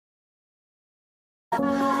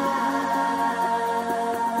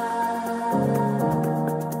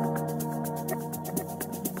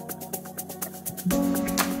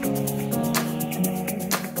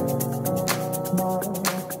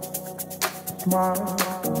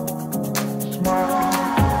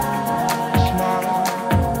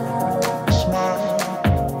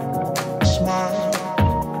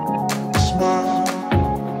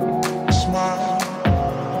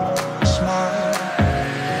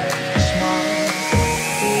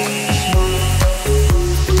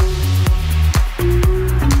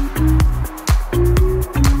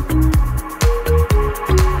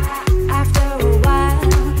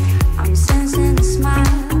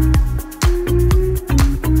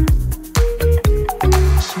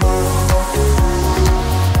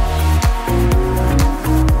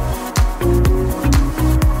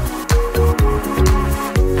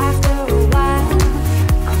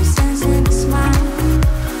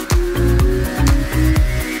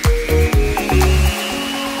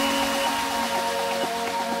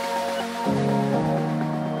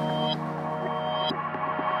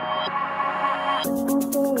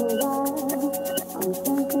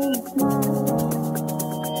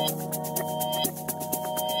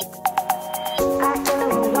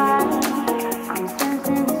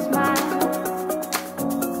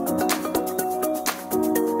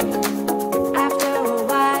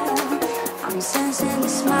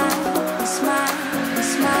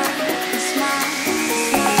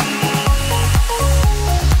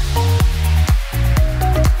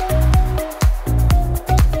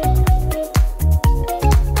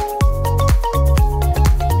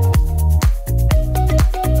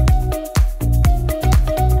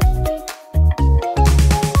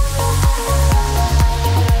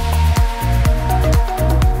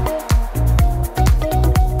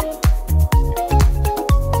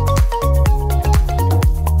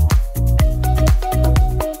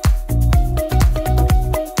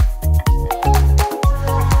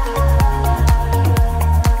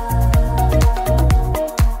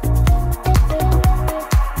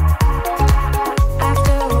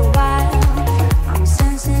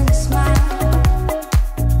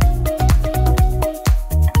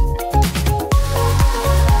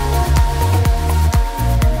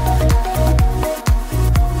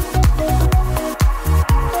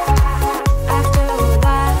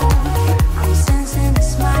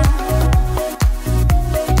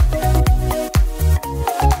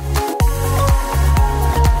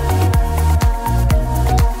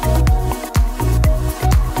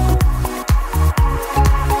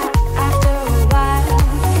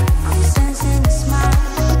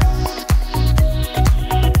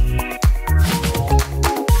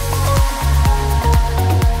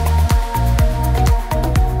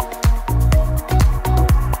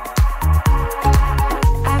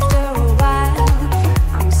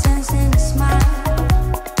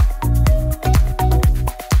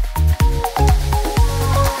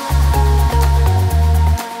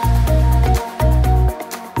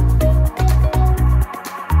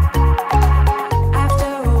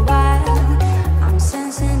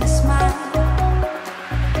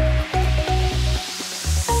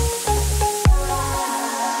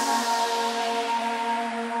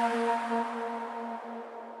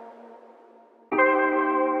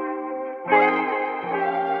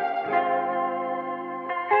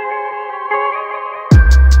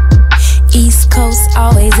East Coast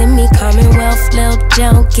always in me, Commonwealth, Lil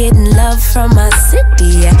Jon, getting love from my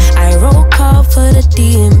city. Yeah. I roll call for the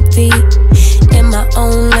DMV. In my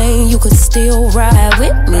own lane, you could still ride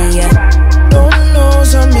with me. Yeah. Lord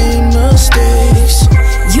knows I made mistakes.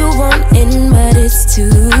 You want in, but it's too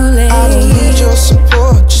late. I don't need your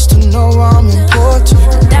support just to know I'm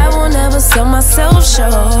important. I won't ever sell myself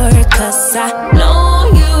short, cause I know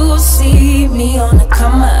you'll see me on the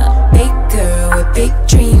come up. Big girl with big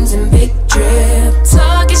dreams and big drip.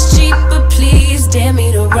 Talk is cheap, but please dare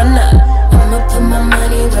me to run up. I'ma put my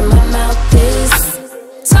money where my mouth is.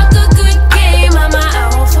 Talk a good game, I'm an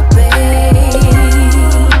alpha, babe.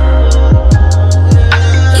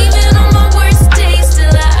 Even on my worst days,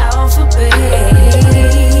 still an alpha, babe.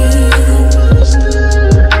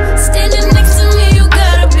 Standing next to me, you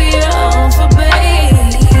gotta be an alpha, babe.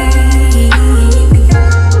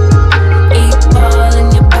 8 ball in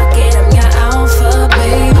your pocket, I'm your alpha,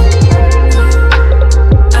 babe.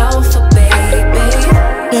 Alpha, baby.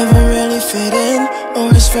 Never really fit in,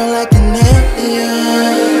 always felt like an alien.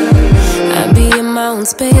 I be in my own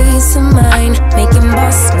space of mind, making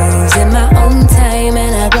boss moves in my own time,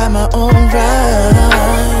 and I Got my own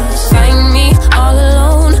rise. find me all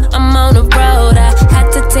alone. I'm on the road. I had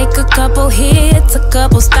to take a couple hits, a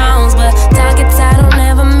couple stones, but targets I don't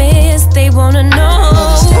ever miss. They wanna know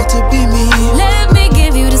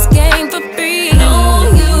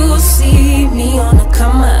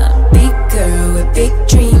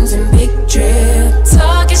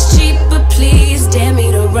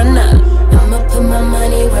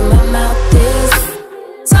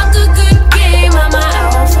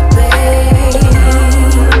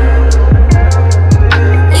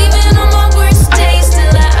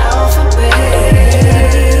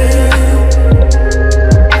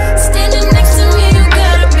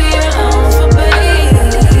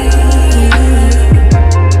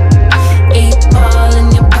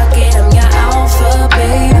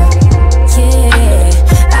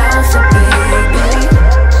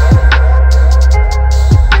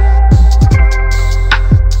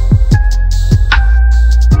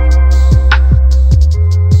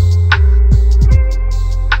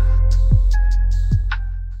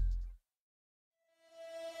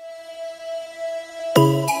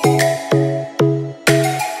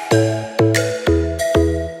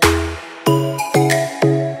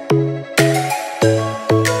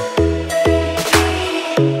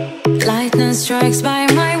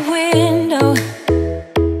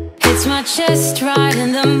beats my chest right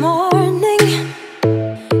in the morning,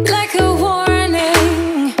 like a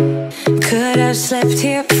warning. Could have slept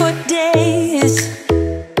here for days.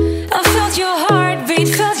 I felt your heartbeat,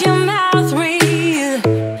 felt your mouth breathe,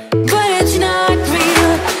 but it's not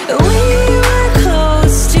real. We were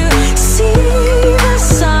close to see the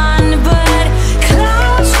sun, but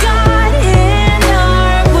clouds got in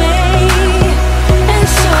our way, and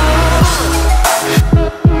so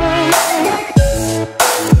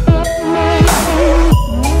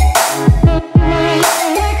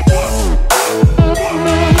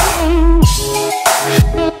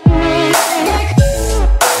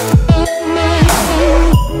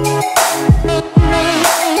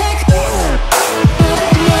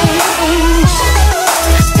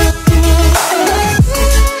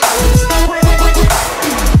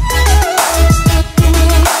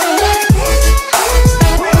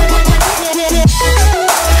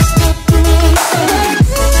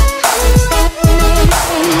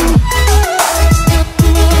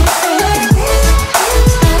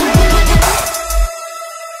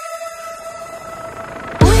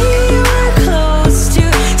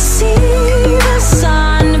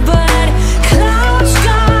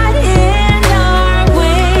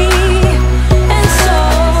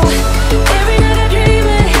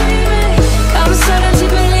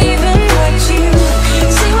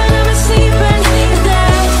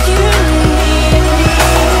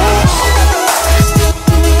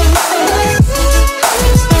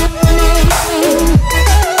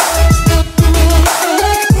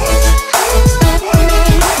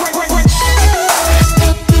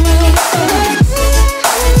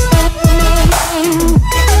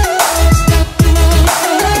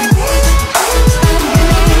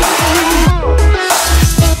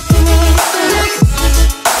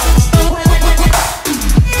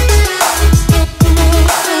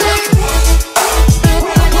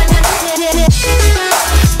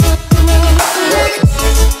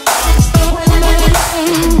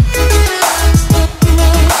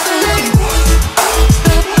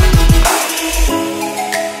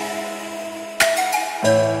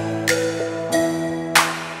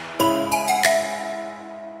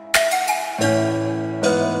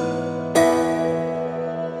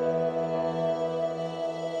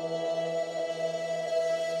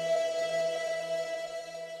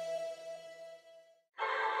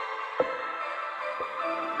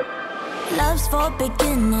love's for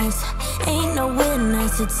beginners, ain't no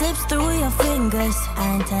winners. It slips through your fingers,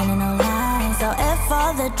 I ain't telling no lies. So F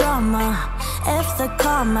all the drama, F the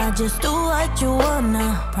karma. Just do what you wanna,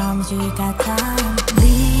 promise you got time.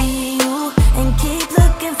 Be you and keep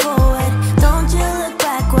looking forward. Don't you look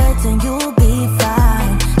backwards and you'll be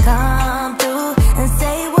fine. Come through and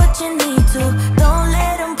say what you need to, don't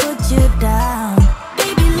let them put you down.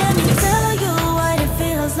 Baby, let me tell you what it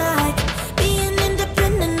feels like, being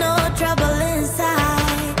independent, no trouble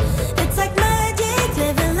inside. It's like magic,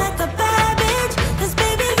 living like a bad bitch, 'cause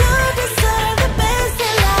baby, you deserve the best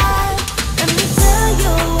in life. Let me tell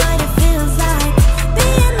you what it feels like,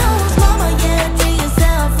 being whose mama, yeah, treat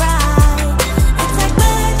yourself right. It's like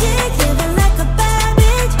magic, living like a bad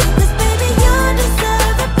bitch, 'cause baby, you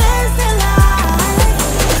deserve the best in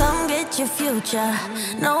life. Come get your future,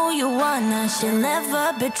 know you wanna, she'll never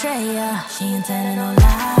betray ya, she ain't telling no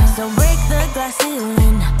lies. So break the glass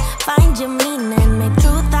ceiling, find your meaning, make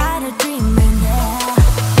truth out of dreaming, yeah.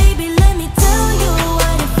 Baby, let me tell you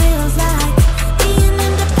what it feels like, being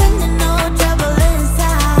independent, no trouble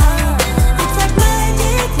inside. It's like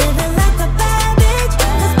magic, living like a bad bitch,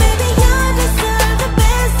 'cause baby, you deserve the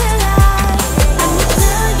best in life. Let me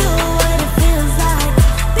tell you what it feels like,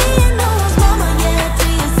 being whose mama, yeah,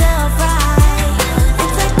 treat yourself right.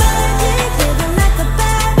 It's like magic, living like a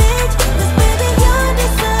bad bitch, 'cause baby, you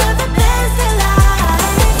deserve the best in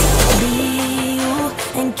life. Be you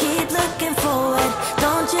and keep looking forward,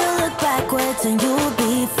 don't you look backwards and you'll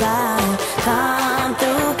be fine. Come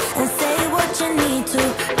through and say what you need to,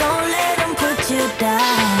 don't let them put you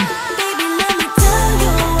down. Baby, let me tell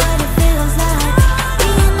you what it feels like,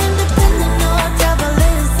 being independent, no trouble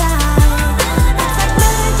inside. It's like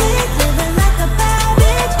magic, living like a bad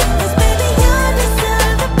bitch, 'cause baby, you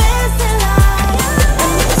deserve the best in life.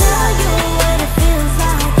 Let me tell you what it feels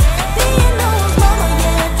like, being whose mama,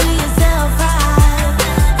 yeah, treat yourself right.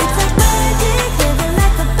 It's like magic, living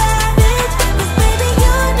like a bad bitch, 'cause baby,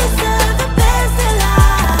 you deserve the best in life.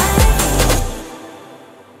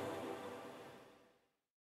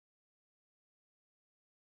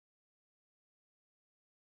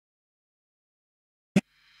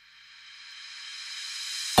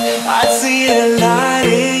 I see a light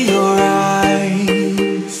in your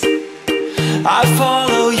eyes, I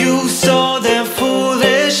follow you so damn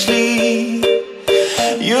foolishly.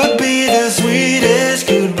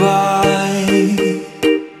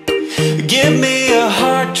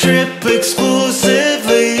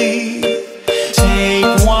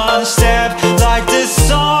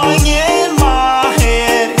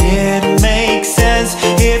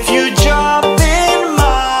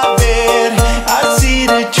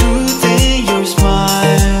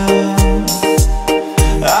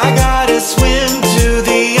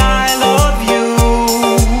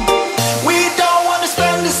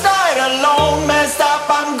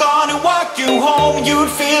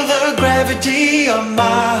 gravity of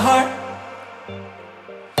my heart.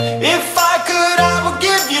 If I could, I would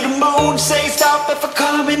give you the moon. Say stop if I'm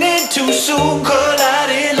coming in too soon.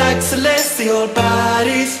 Colliding like celestial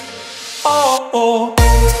bodies. Oh, oh.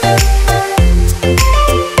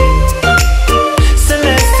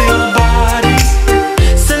 Celestial bodies,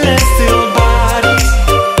 celestial bodies.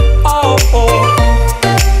 Oh, oh.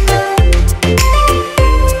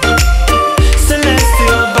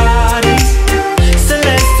 Celestial bodies,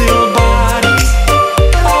 celestial bodies.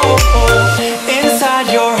 Oh, oh. Inside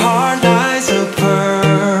your heart lies a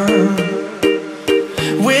pearl.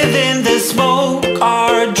 Within the smoke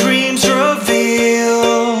our dreams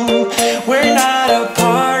reveal. We're not a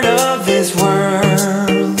part of this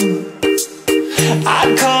world.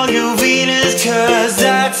 I'd call you Venus, 'cause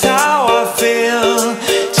that's how I feel.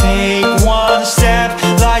 Take one step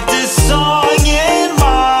like the song in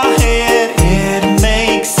my head. It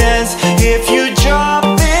makes sense if you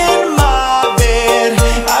jump in my bed.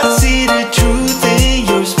 I see the truth in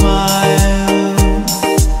your smile.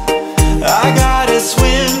 I gotta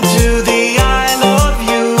swim to the Isle of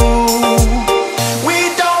You. We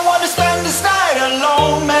don't wanna spend this night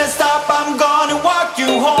alone. Messed up, I'm gonna walk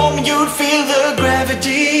you home. You'd feel the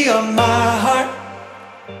gravity of my heart.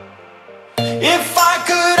 If I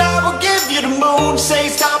could, I would give you the moon. Say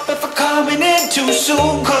stop if I'm coming in too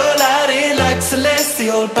soon. Colliding like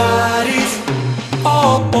celestial bodies.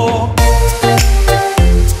 Oh, oh.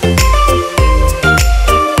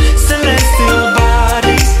 Celestial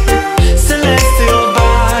bodies, celestial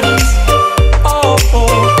bodies. Oh,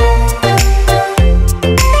 oh.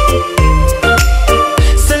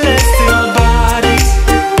 Celestial bodies,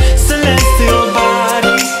 celestial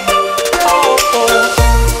bodies. Oh, oh.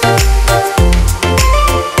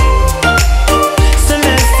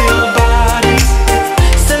 Celestial bodies,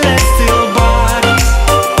 celestial bodies.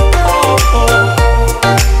 Oh, oh.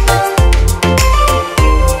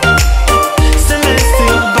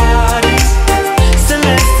 Celestial bodies,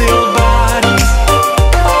 celestial bodies.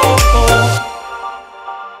 Oh, oh.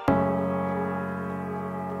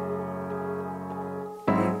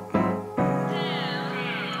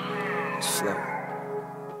 Slow.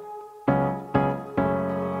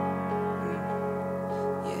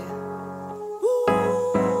 Yeah.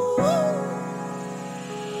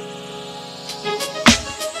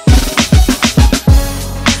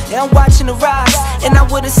 Yeah, I'm watching the rise, and I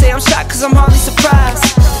wouldn't say I'm shocked, 'cause I'm hardly surprised.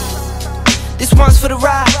 This one's for the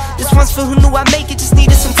ride, this one's for who knew I'd make it, just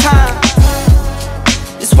needed some time.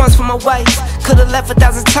 This one's for my wife, could've left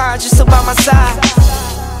 1,000 times just about my side.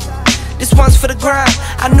 This one's for the grind,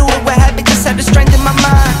 I knew it would happen, just had the strength in my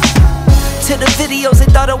mind. To the videos, they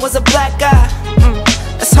thought I was a black guy.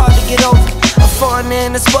 That's hard to get over. I'm foreigner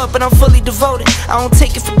in the sport, but I'm fully devoted. I don't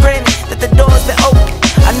take it for granted that the door's been open.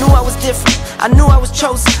 I knew I was different, I knew I was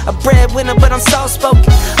chosen. A breadwinner, but I'm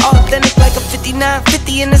soft-spoken. Authentic like a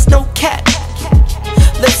 5950, and there's no cap.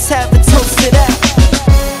 Let's have a toast to that.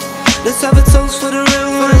 Let's have a toast for the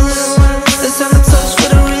real ones. Let's have a toast for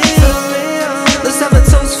the real. Let's have a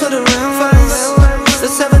toast for the real ones.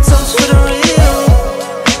 Let's have a toast for the real.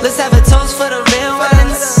 Let's have a toast for the real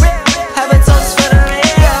ones. Have a toast for the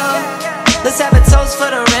real. Let's have a toast for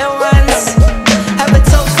the real ones. Have a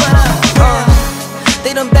toast for the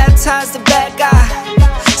They done baptized the bad guy.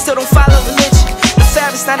 Still don't follow religion. The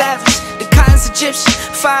fabric's not average, the cotton's Egyptian.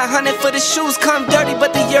 500 for the shoes, come dirty,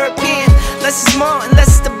 but the European. Less is more and less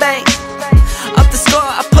is the bank. Up the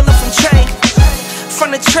score, I pull up from trade.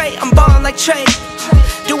 From the tray, I'm ballin' like Trey.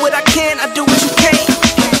 Do what I can, I do what you can't.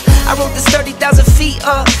 I wrote this 30,000 feet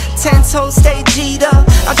up, 10 toes, stay G'd up.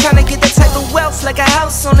 I'm tryna get that type of wealth, like a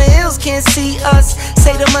house on the hills, can't see us.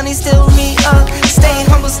 Say the money still me up, stay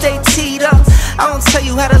humble, stay teed up. I don't tell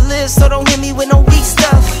you how to live, so don't hit me with no weak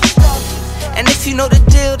stuff. And if you know the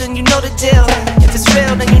deal, then you know the deal. If it's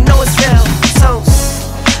real, then you know it's real. Toast.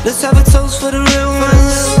 Let's have a toast for the real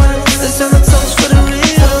ones. Let's have a toast for the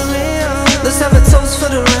real. Let's have a toast for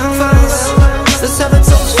the real ones. Let's have a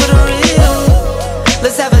toast for the real.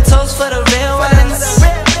 Let's have a toast for the real ones.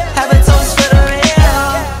 Have a toast for the real.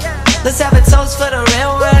 Let's have a toast for the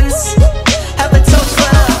real ones. Have a toast for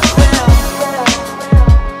the real.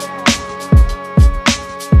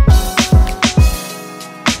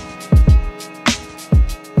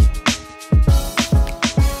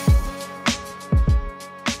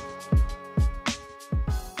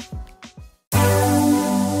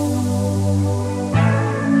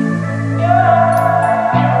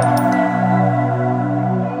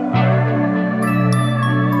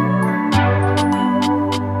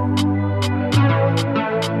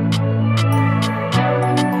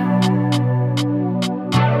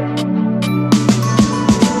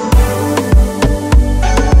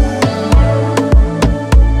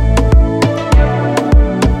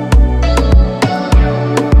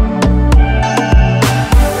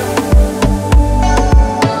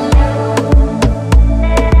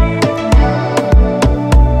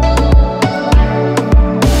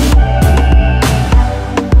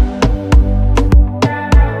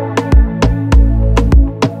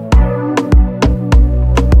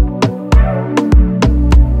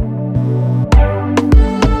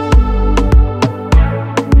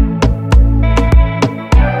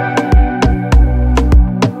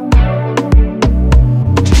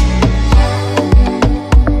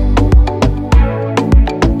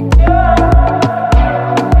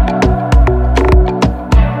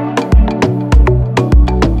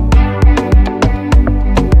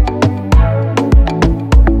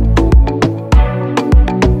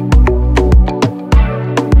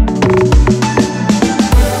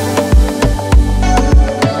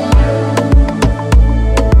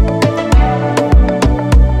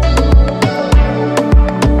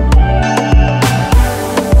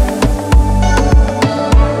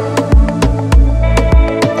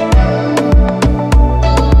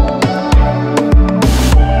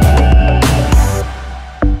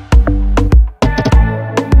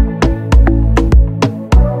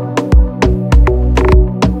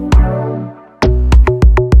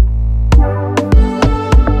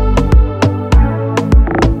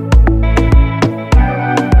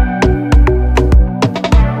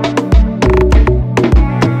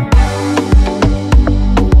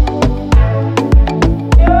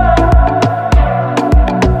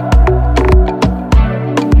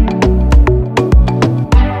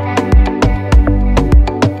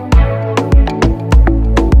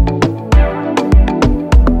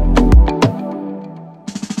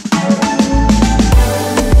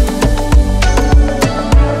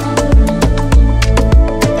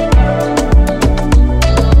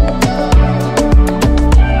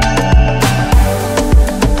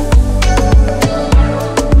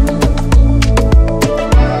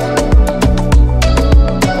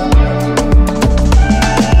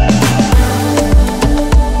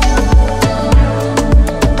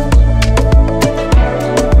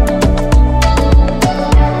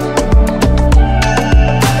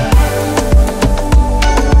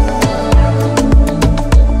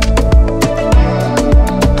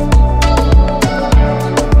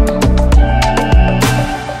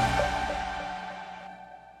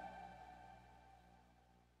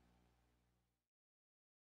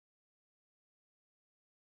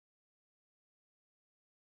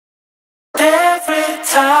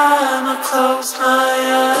 I close my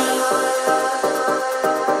eyes.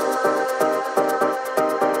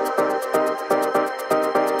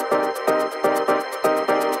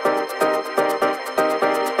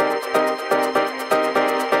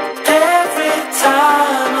 Every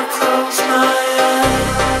time I close my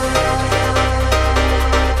eyes.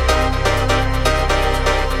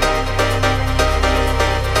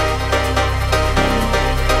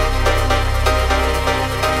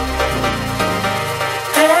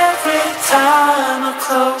 Every time I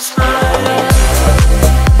close my eyes.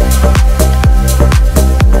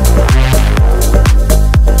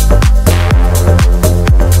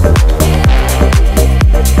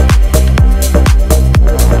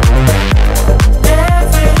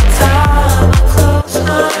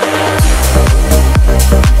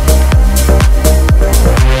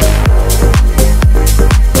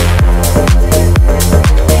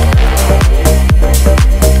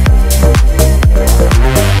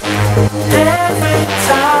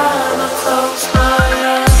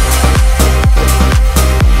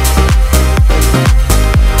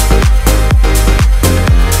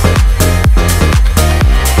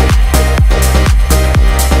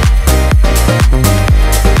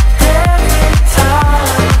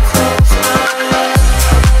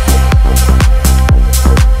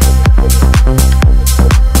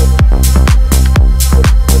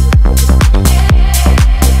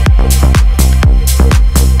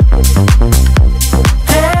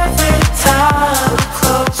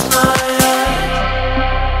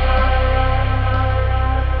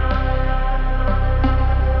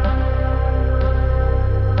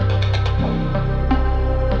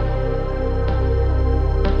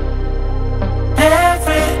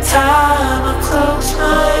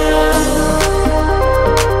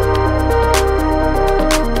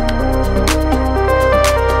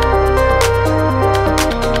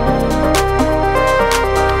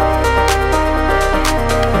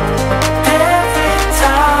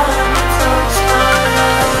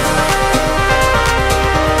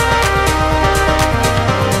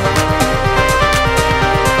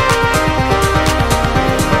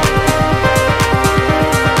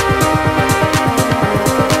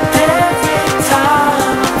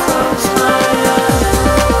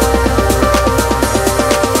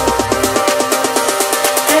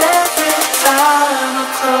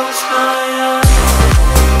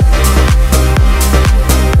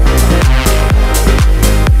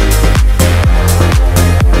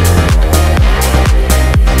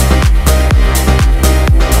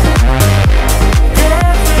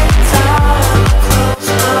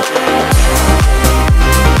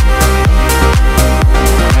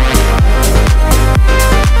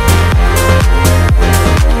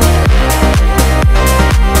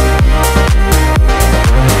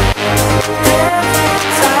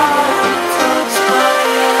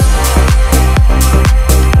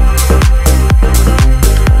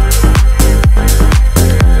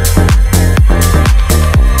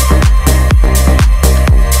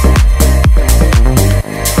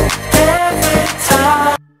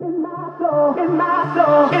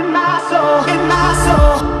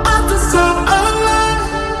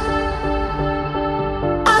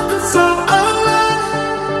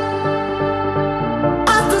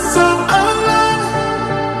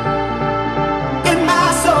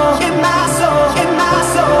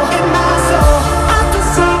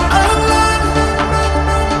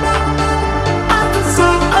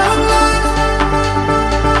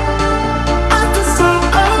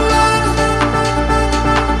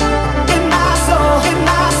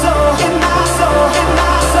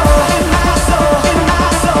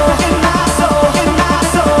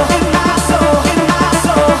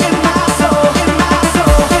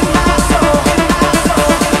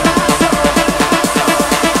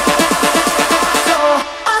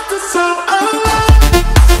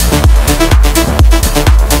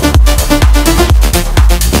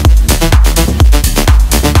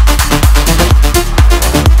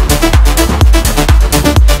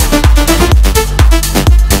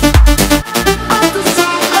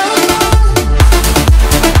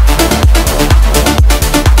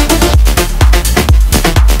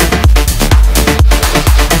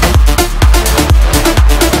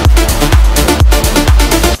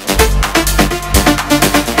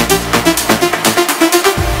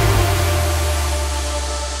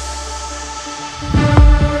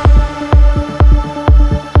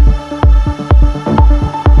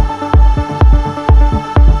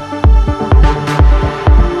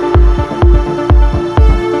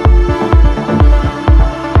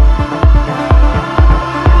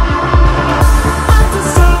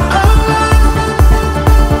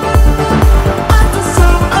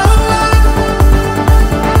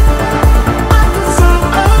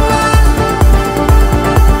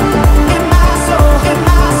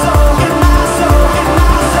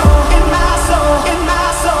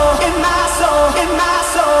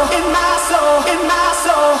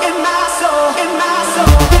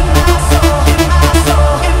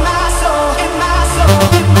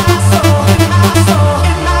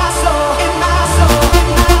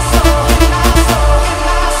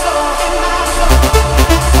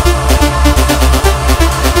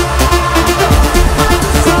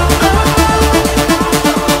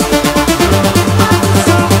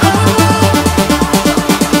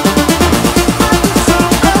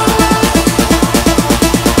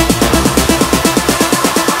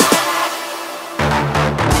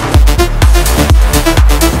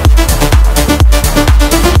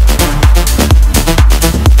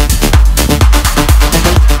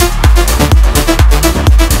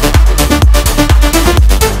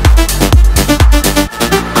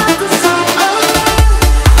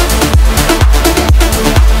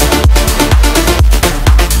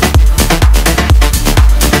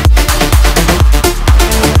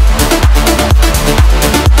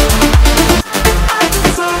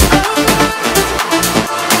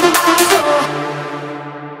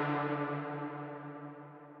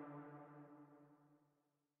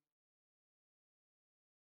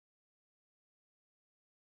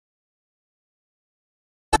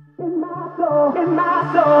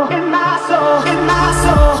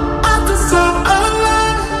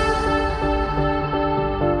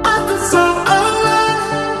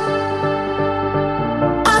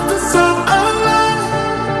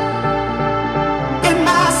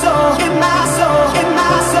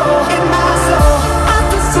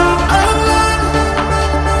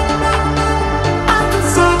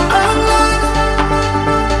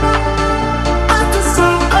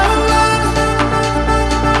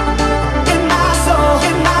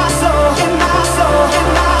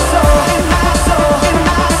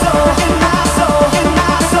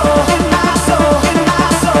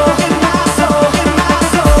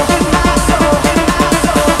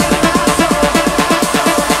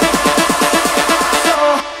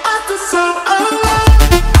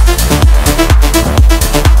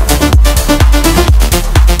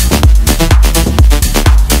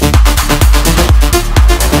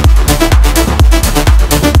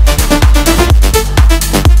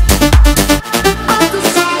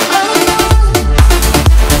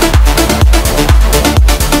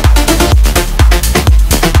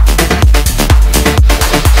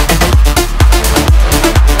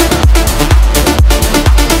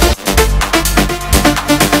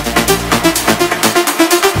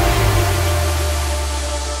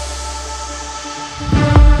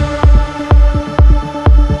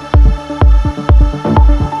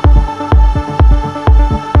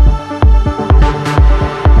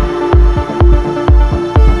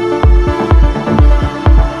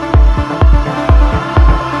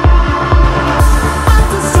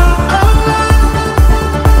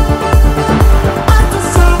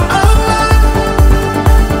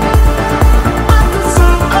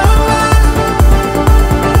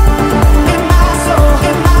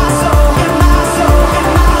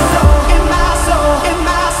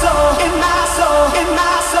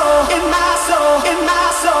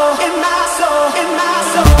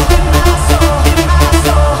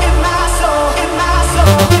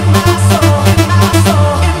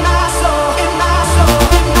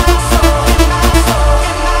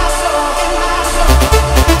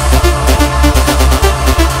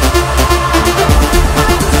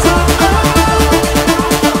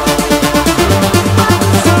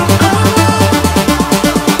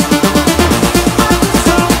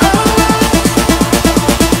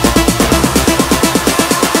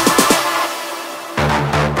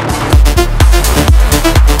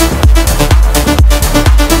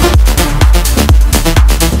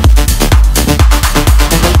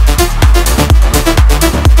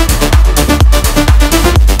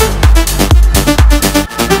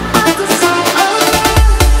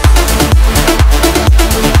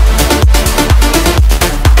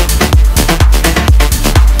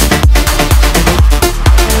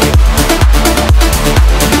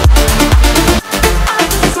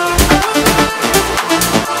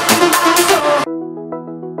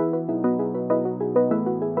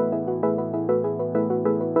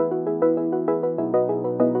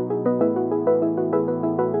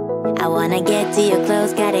 I wanna get to your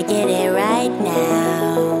clothes, gotta get it right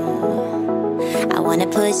now. I wanna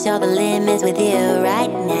push all the limits with you right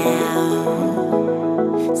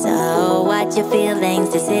now. So watch your feelings,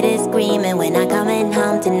 the city's screaming, we're not coming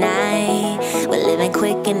home tonight. We're living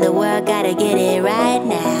quick in the world, gotta get it right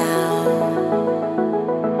now.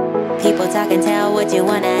 People talk and tell what you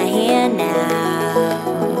wanna hear now,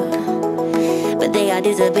 but they all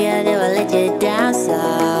disappear, they will let you down. So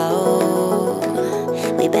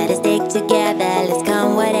we better stick together, let's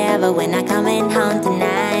come whatever, we're not coming home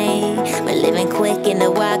tonight. We're living quick in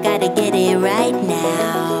the world, gotta get it right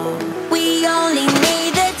now. We only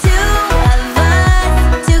need the two of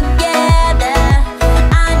us together.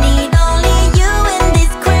 I need only you in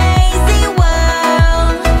this crazy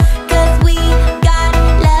world, 'cause we got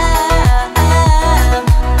love,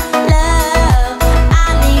 love. I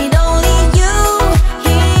need only you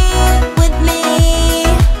here with me.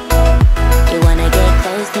 You wanna get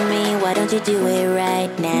close to me, why don't you do it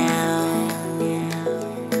right now?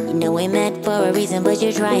 You know we met for a reason, but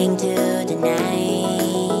you're trying to deny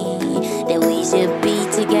that we should be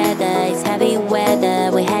together. It's heavy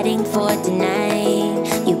weather, we're heading for tonight.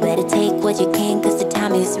 You better take what you can, 'cause the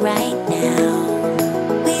time is right now.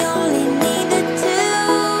 We only need the two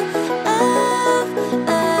of us.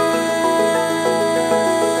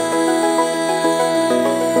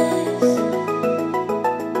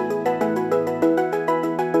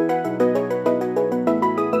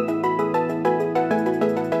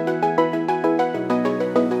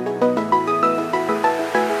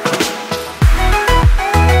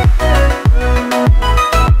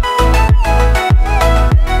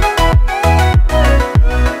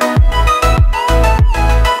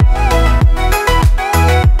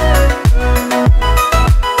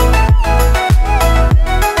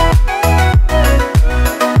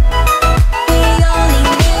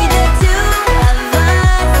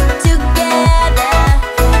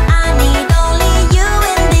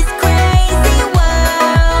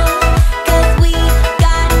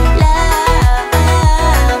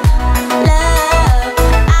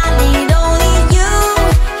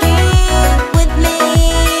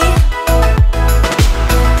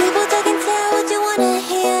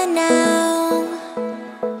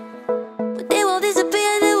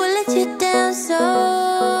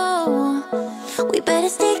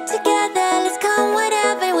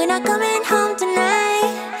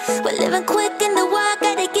 Living quick in the wild,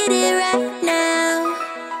 gotta get it right now.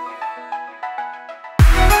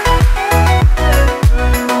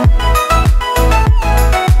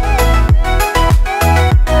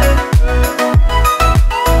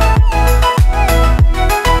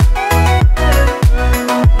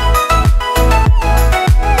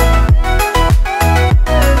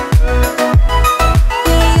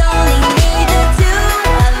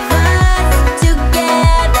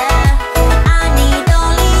 Together, I need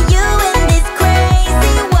only you in this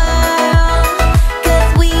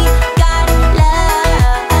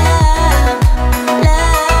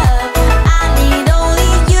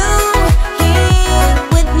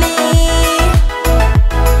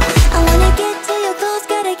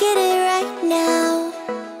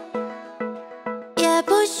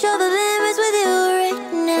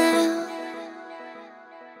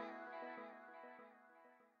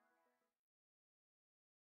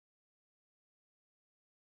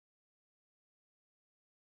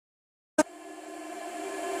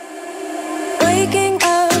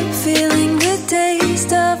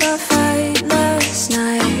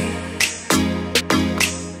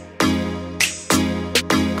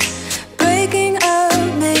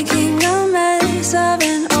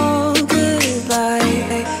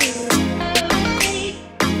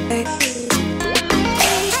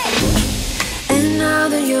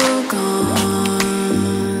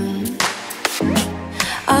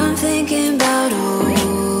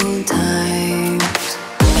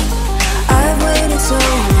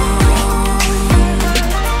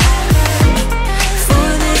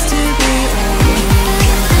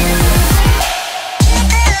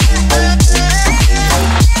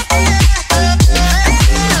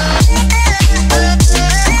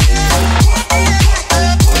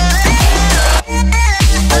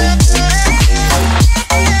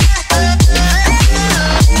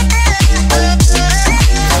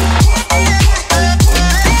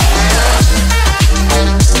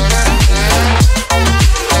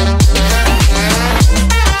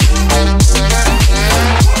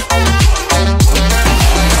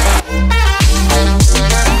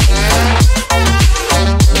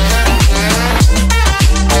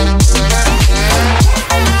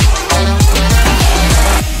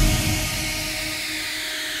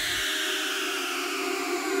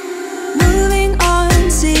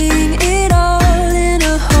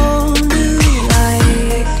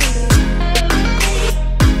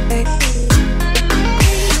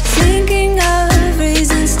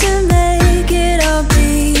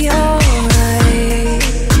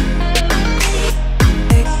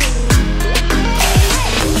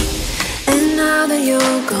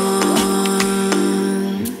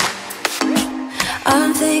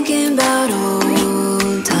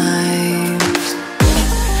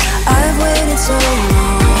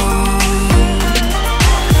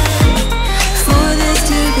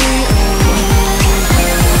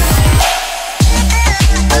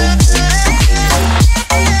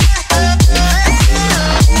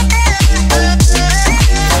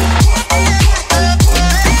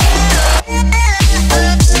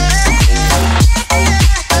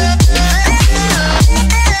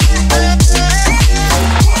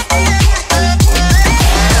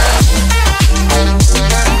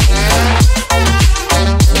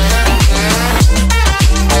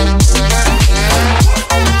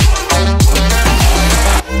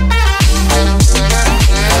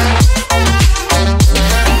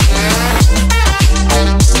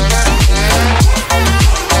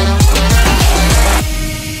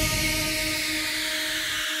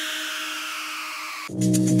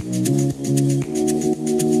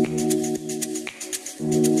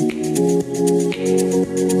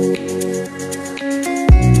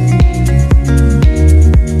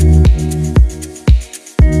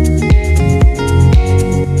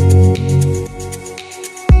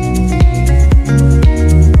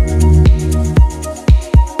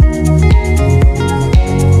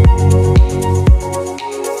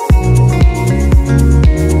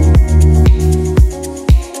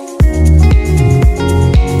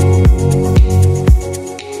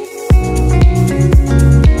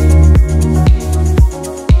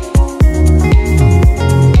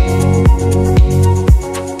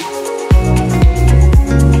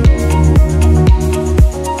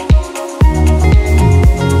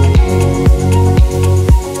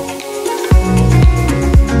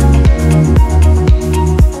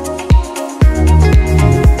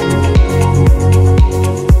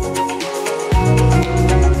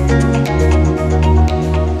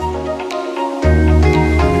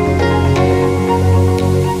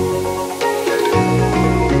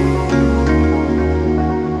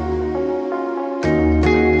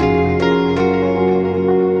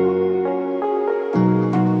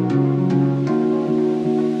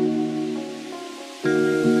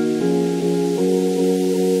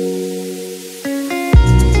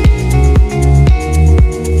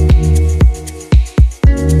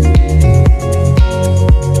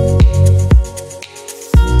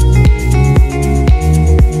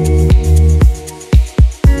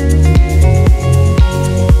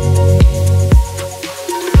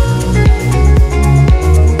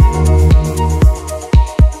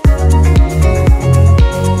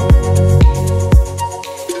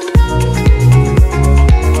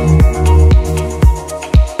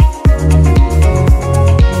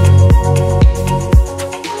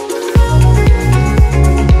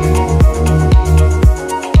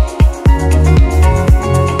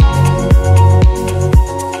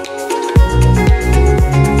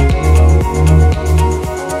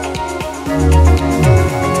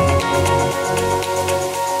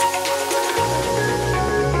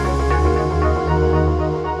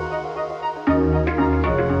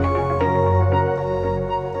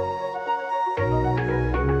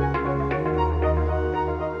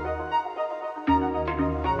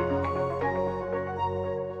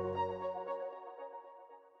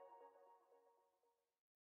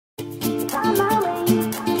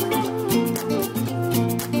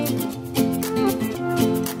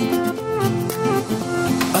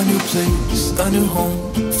a new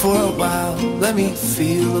home for a while, let me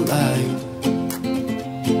feel alive.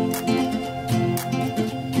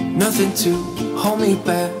 Nothing to hold me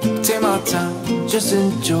back, take my time, just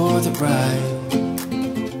enjoy the ride.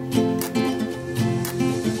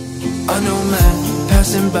 A new man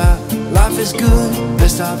passing by, life is good,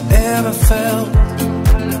 best I've ever felt.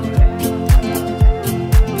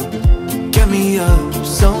 Get me up,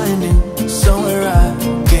 somewhere new, somewhere I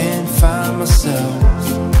can find myself.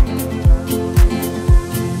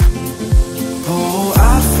 Oh, I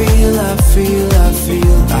feel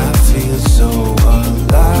so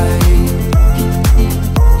alive.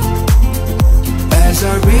 As I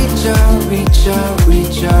reach out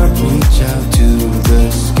to the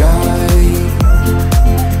sky.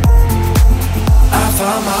 I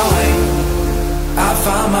found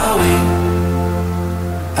my way.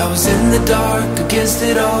 I was in the dark against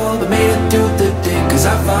it all, but made it through the day. Cause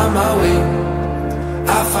I found my way.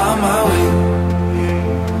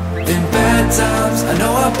 In bad times, I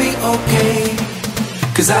know I'll be okay.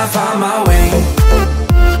 Cause I found my way.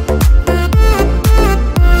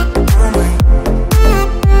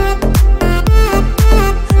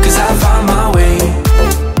 Cause I found my way.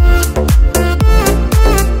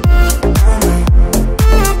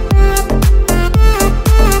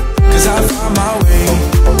 Cause I found my way.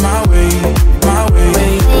 My way. My way.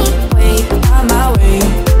 My way.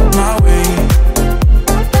 My way.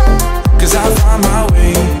 Cause I found my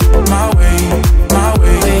way. My way. My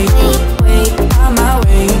way. My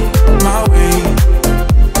way. My way.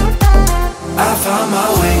 I found my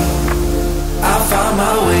way. I found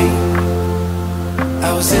my way. I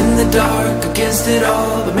was in the dark against it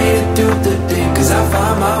all, but made it through the day. Cause I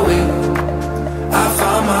found my way. I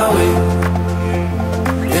found my way.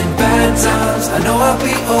 In bad times, I know I'll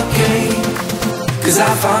be okay. Cause I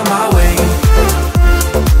found my way.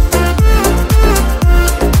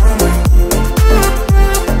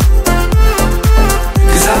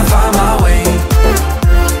 Cause I found my way.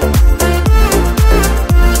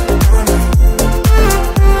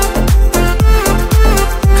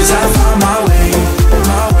 Cause I found my way.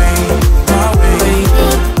 My way. My way.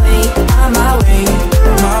 My way.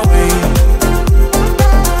 My way.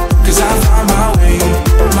 Cause I found my way.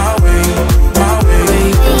 My way. My way.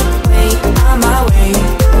 My way.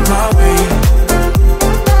 My way.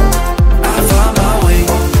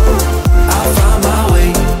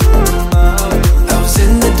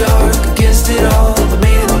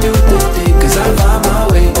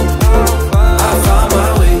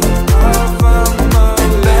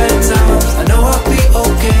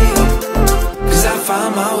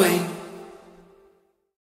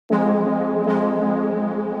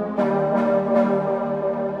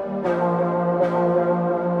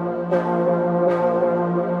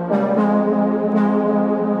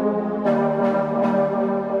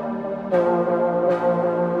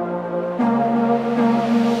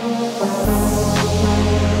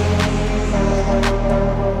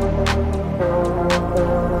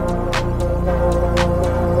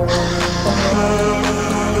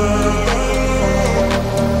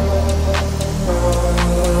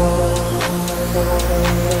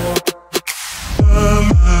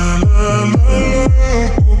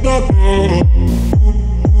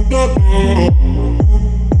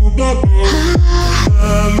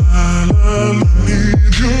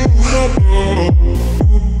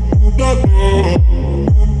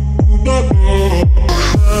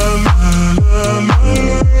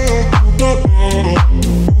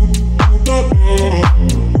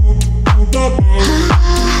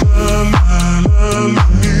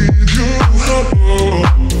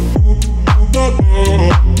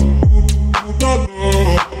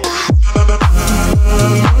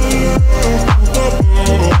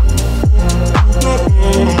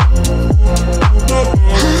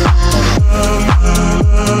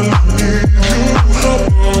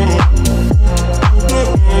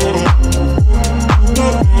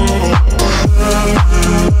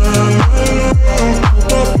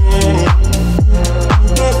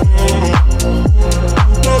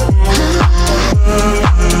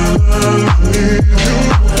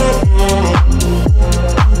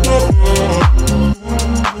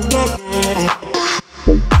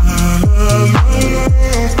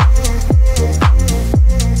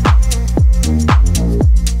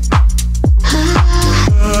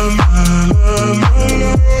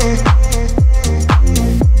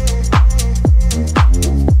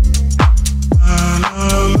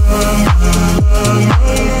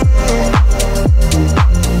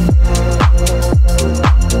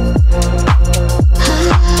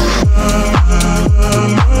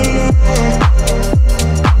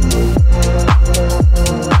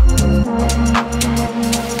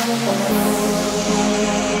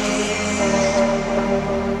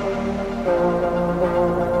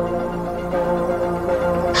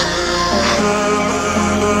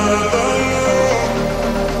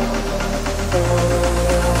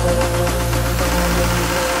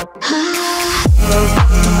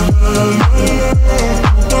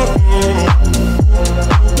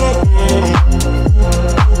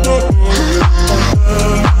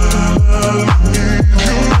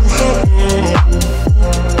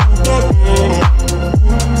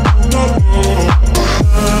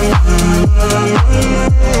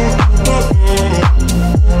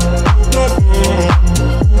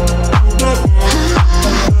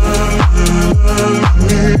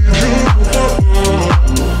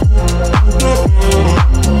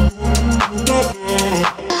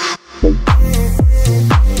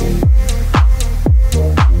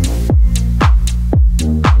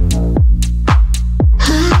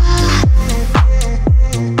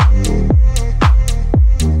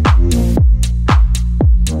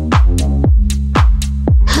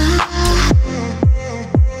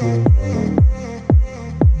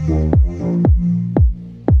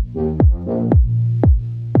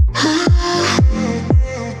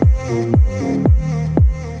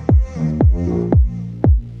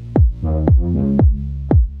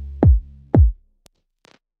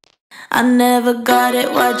 I never got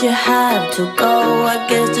it, why'd you have to go? I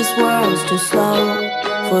guess this world's too slow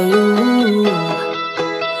for you.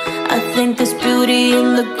 I think there's beauty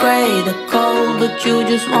in the gray, the cold, but you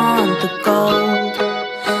just want the gold.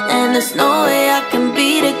 And there's no way I can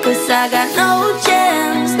beat it, cause I got no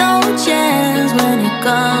chance, no chance when it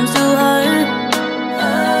comes to her.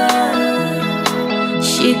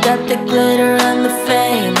 She got the glitter and the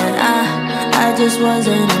fame, and I just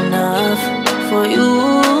wasn't enough for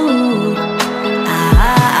you.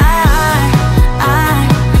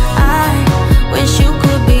 I wish you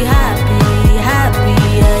could be happy, happy,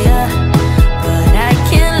 yeah, yeah. But I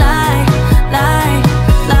can't lie, lie,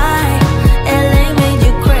 lie. LA made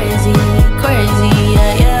you crazy, crazy,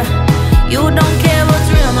 yeah, yeah. You don't care what's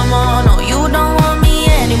real no more, no, you don't want me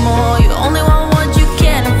anymore. You only want what you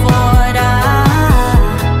can afford.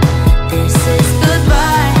 This is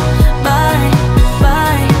goodbye, bye,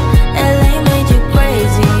 bye. LA made you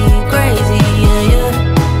crazy, crazy, yeah, yeah.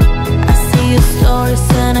 I see your stories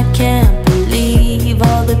and I can't believe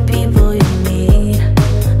all the people you meet.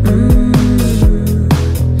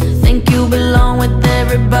 Think you belong with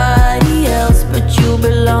everybody else, but you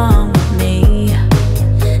belong with me.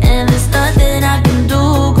 And there's nothing I can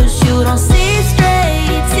do, cause you don't see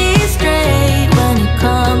straight when it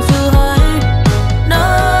comes to her. No,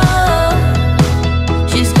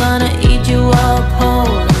 she's gonna eat you up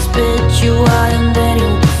whole and spit you out, and then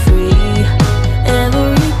you'll be free,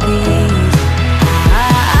 every piece.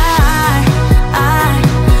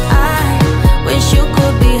 I wish you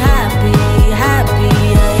could be happy, happy,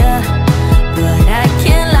 yeah, yeah. But I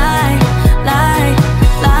can't lie, lie,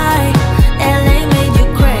 lie. LA made you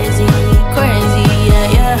crazy, crazy, yeah,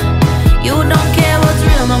 yeah. You don't care what's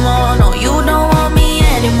real no more, no, you don't want me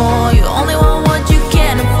anymore. You only want what you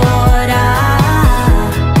can afford.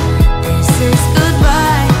 This is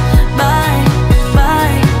goodbye, bye,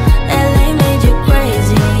 bye. LA made you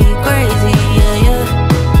crazy, crazy, yeah, yeah.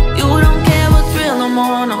 You don't care what's real no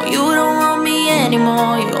more, no, you don't want me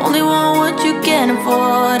anymore. You only want what you can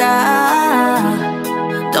afford.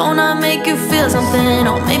 Don't I make you feel something?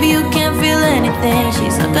 Or maybe you can't feel anything.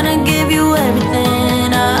 She's not gonna give you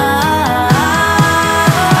everything. I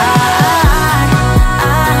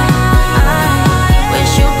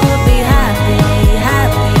wish you could be happy,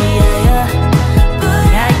 happy, yeah, yeah.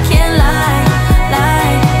 But I can't lie,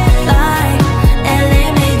 lie, lie. LA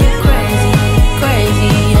made you crazy,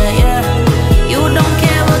 crazy, yeah, yeah. You don't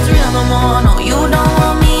care what's real no more, no, you don't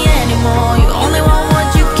want me anymore. You only want what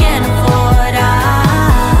you can afford.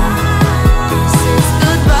 This is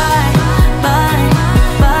goodbye, bye,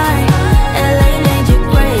 bye. LA made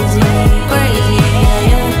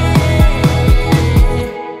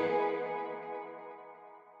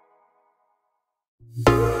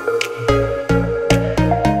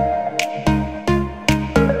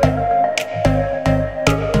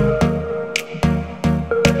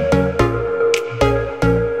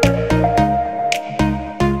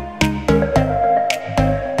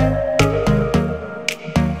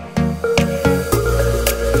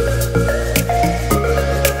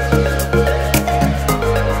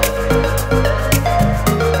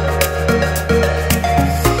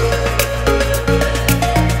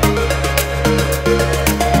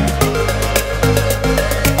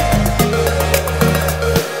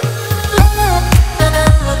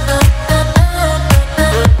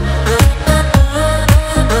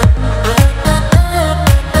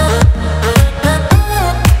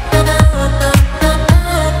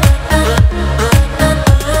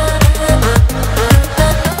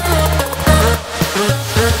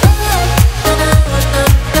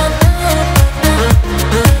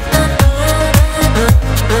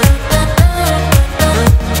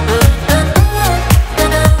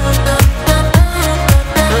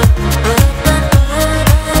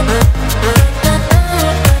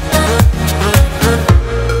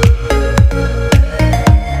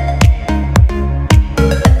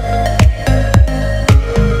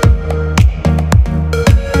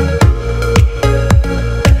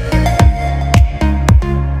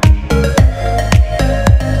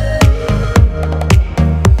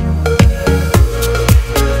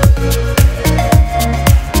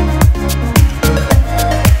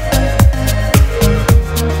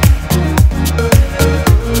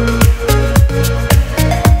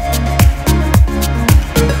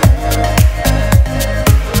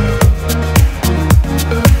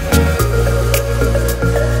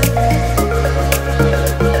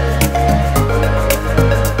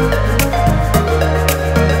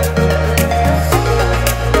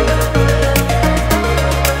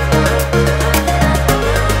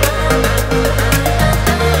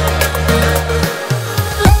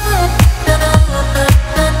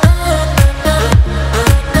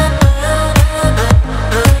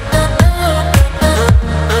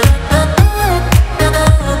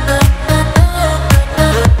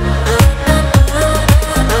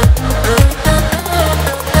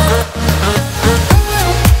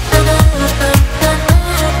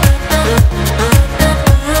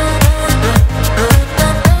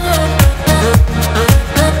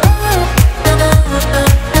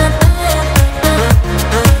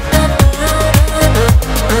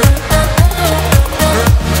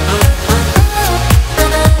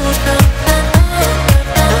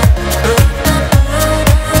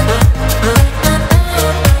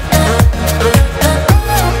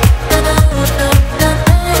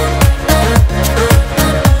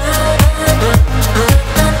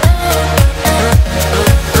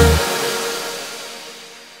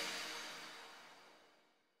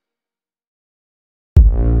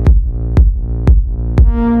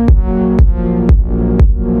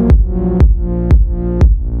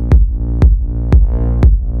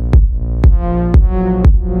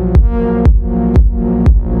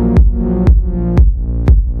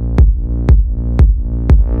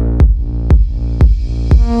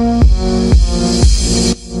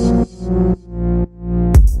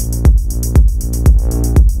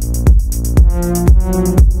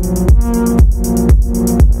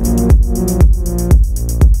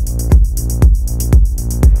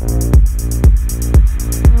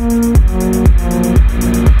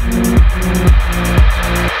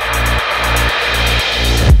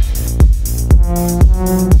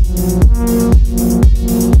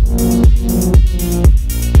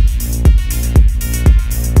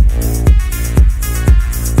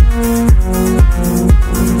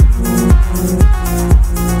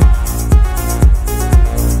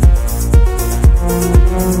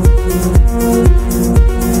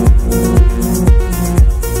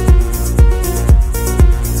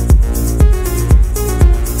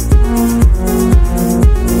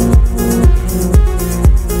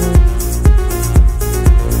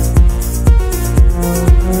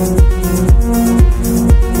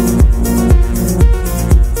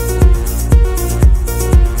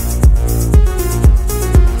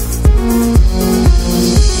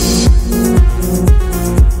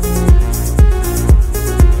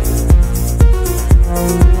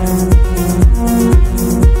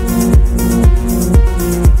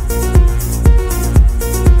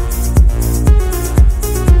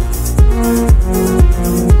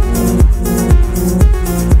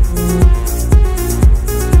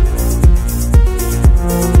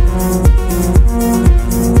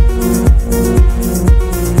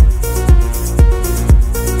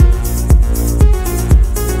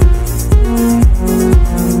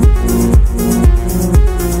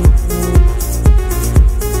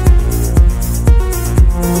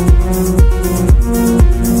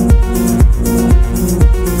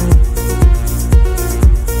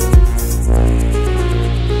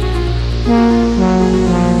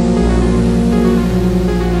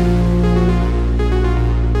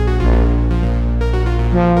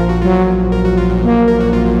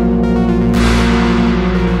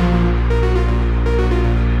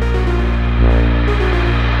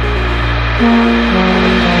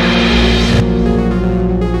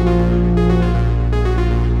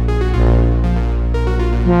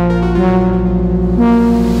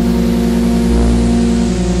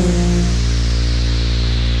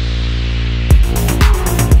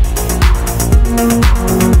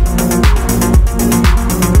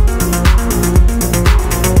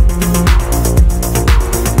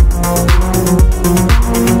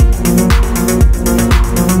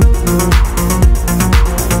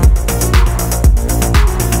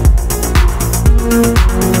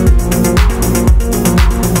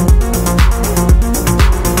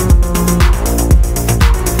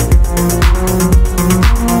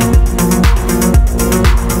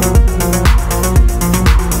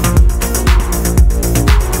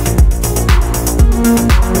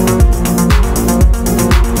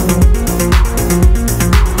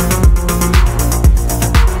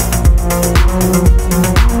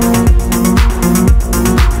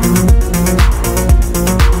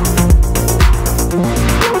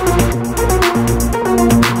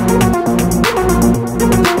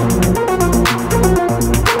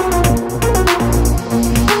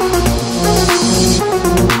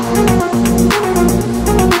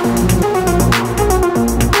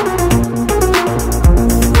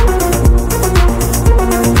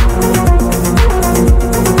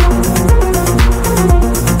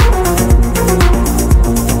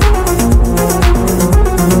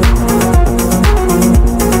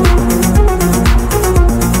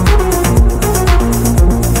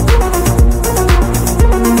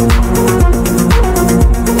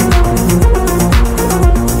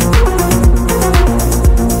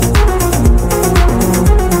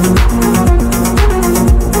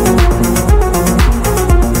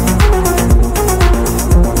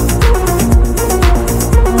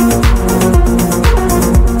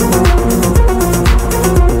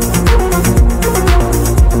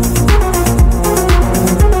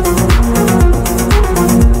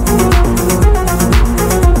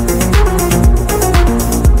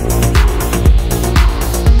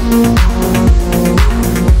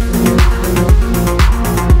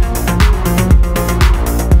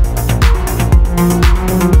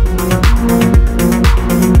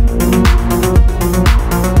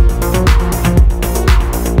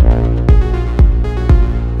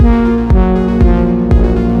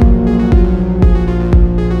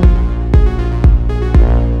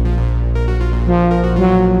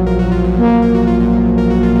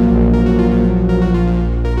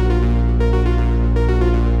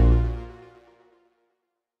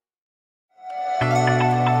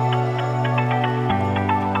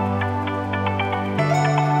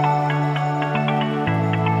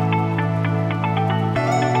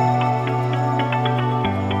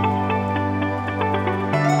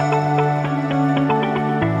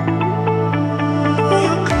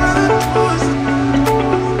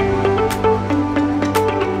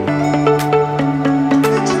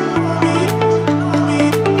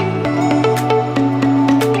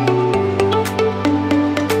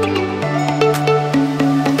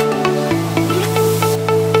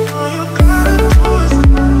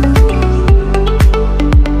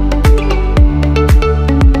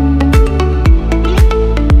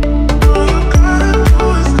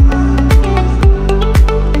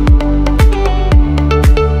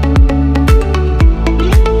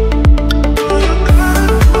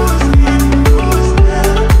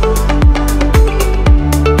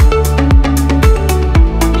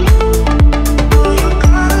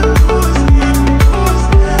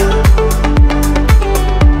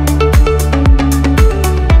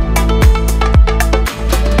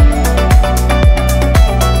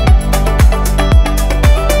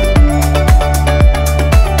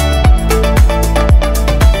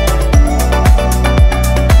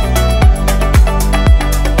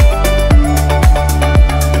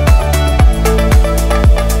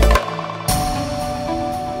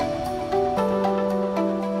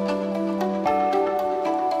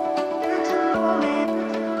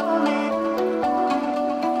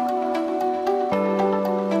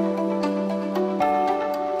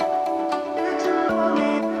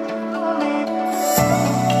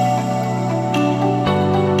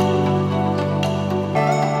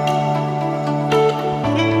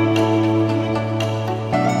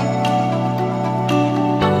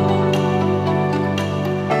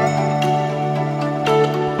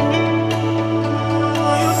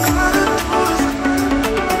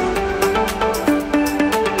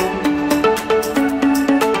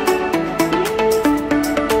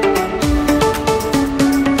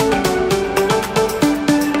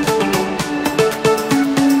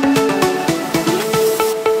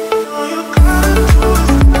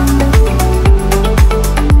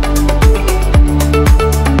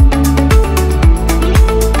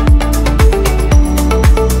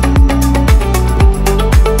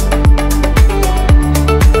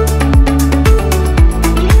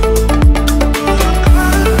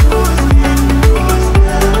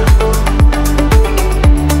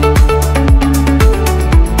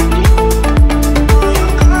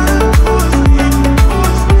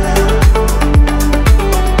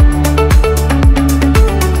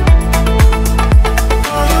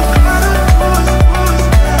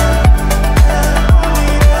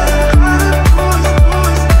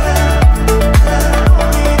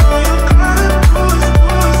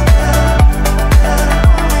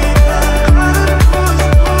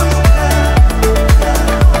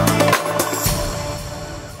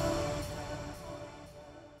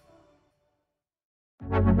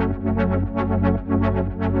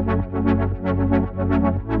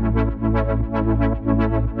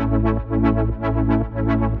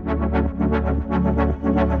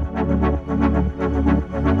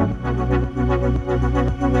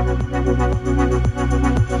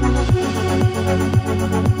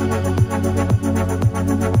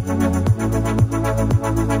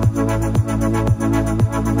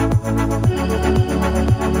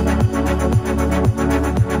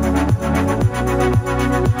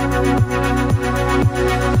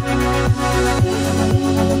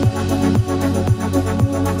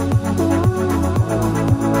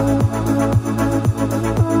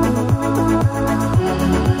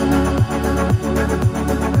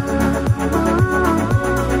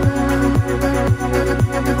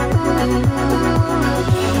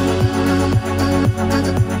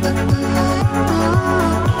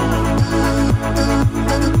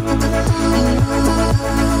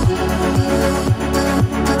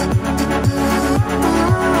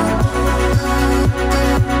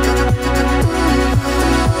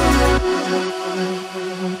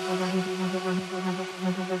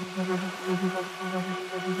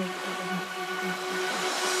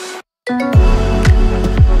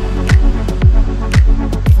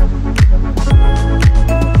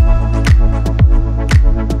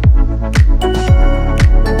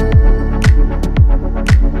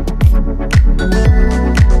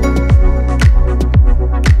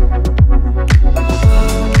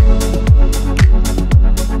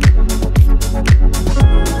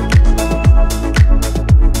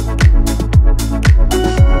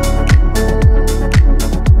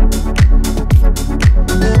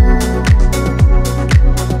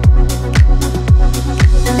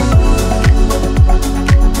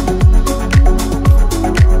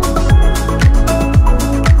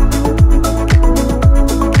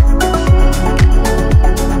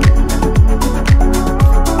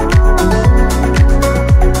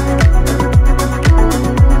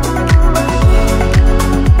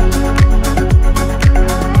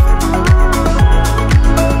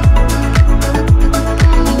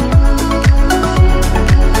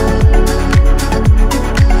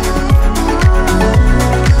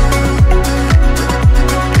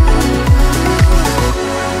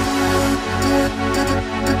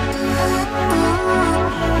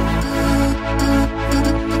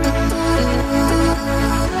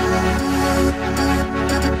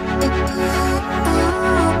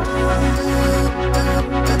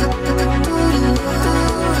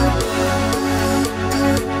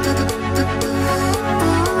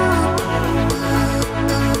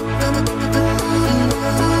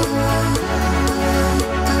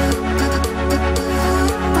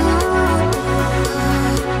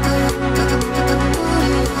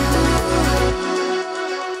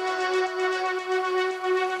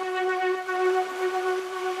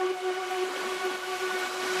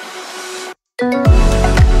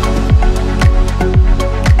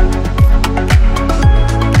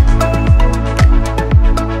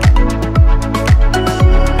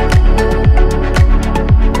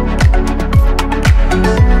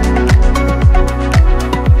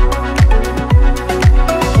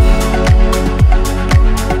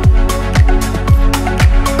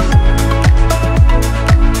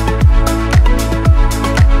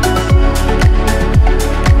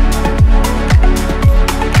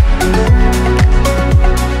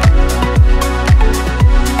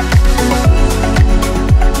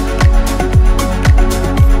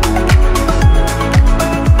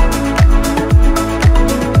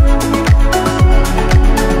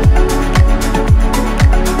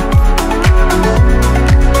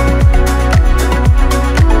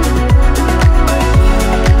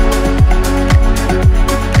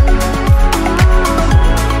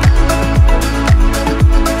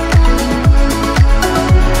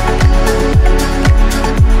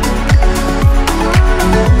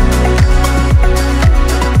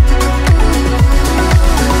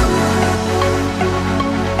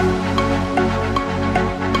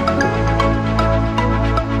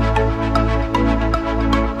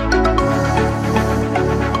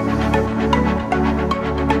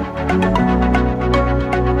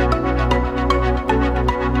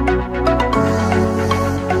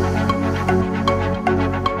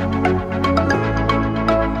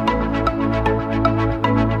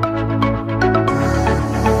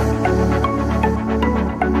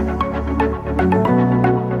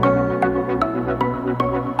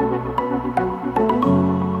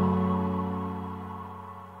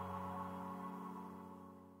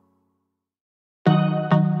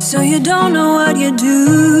So you don't know what you're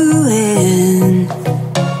doing,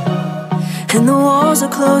 and the walls are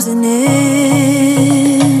closing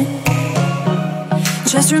in.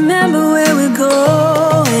 Just remember where we're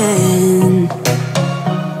going,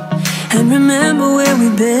 and remember where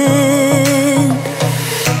we've been.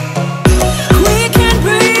 We can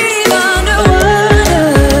breathe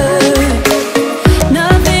underwater,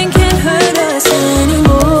 nothing can hurt us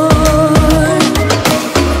anymore.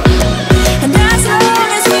 And as long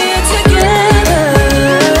as we're together,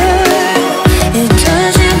 it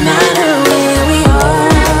doesn't matter where we are.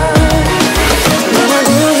 When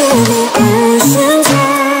the ocean's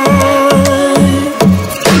high,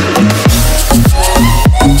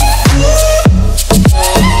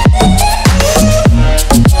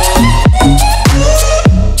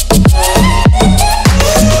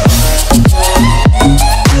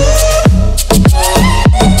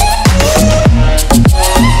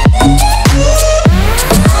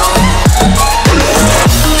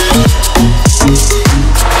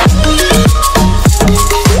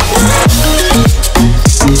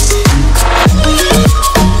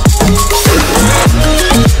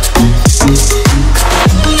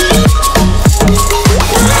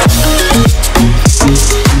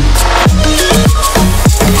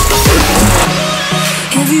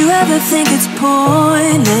 ever think it's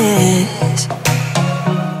pointless,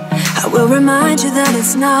 I will remind you that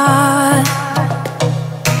it's not.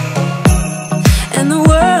 And the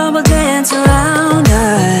world will dance around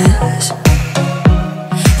us.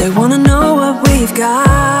 They wanna know what we've got.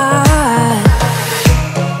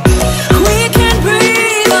 We can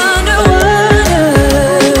breathe underwater.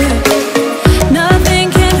 Nothing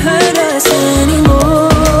can hurt us anymore.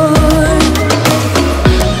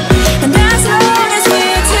 And as long as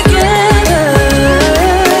we're together,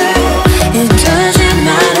 it doesn't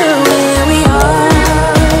matter where we are.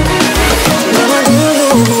 When I do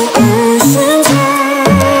in the ocean's heart.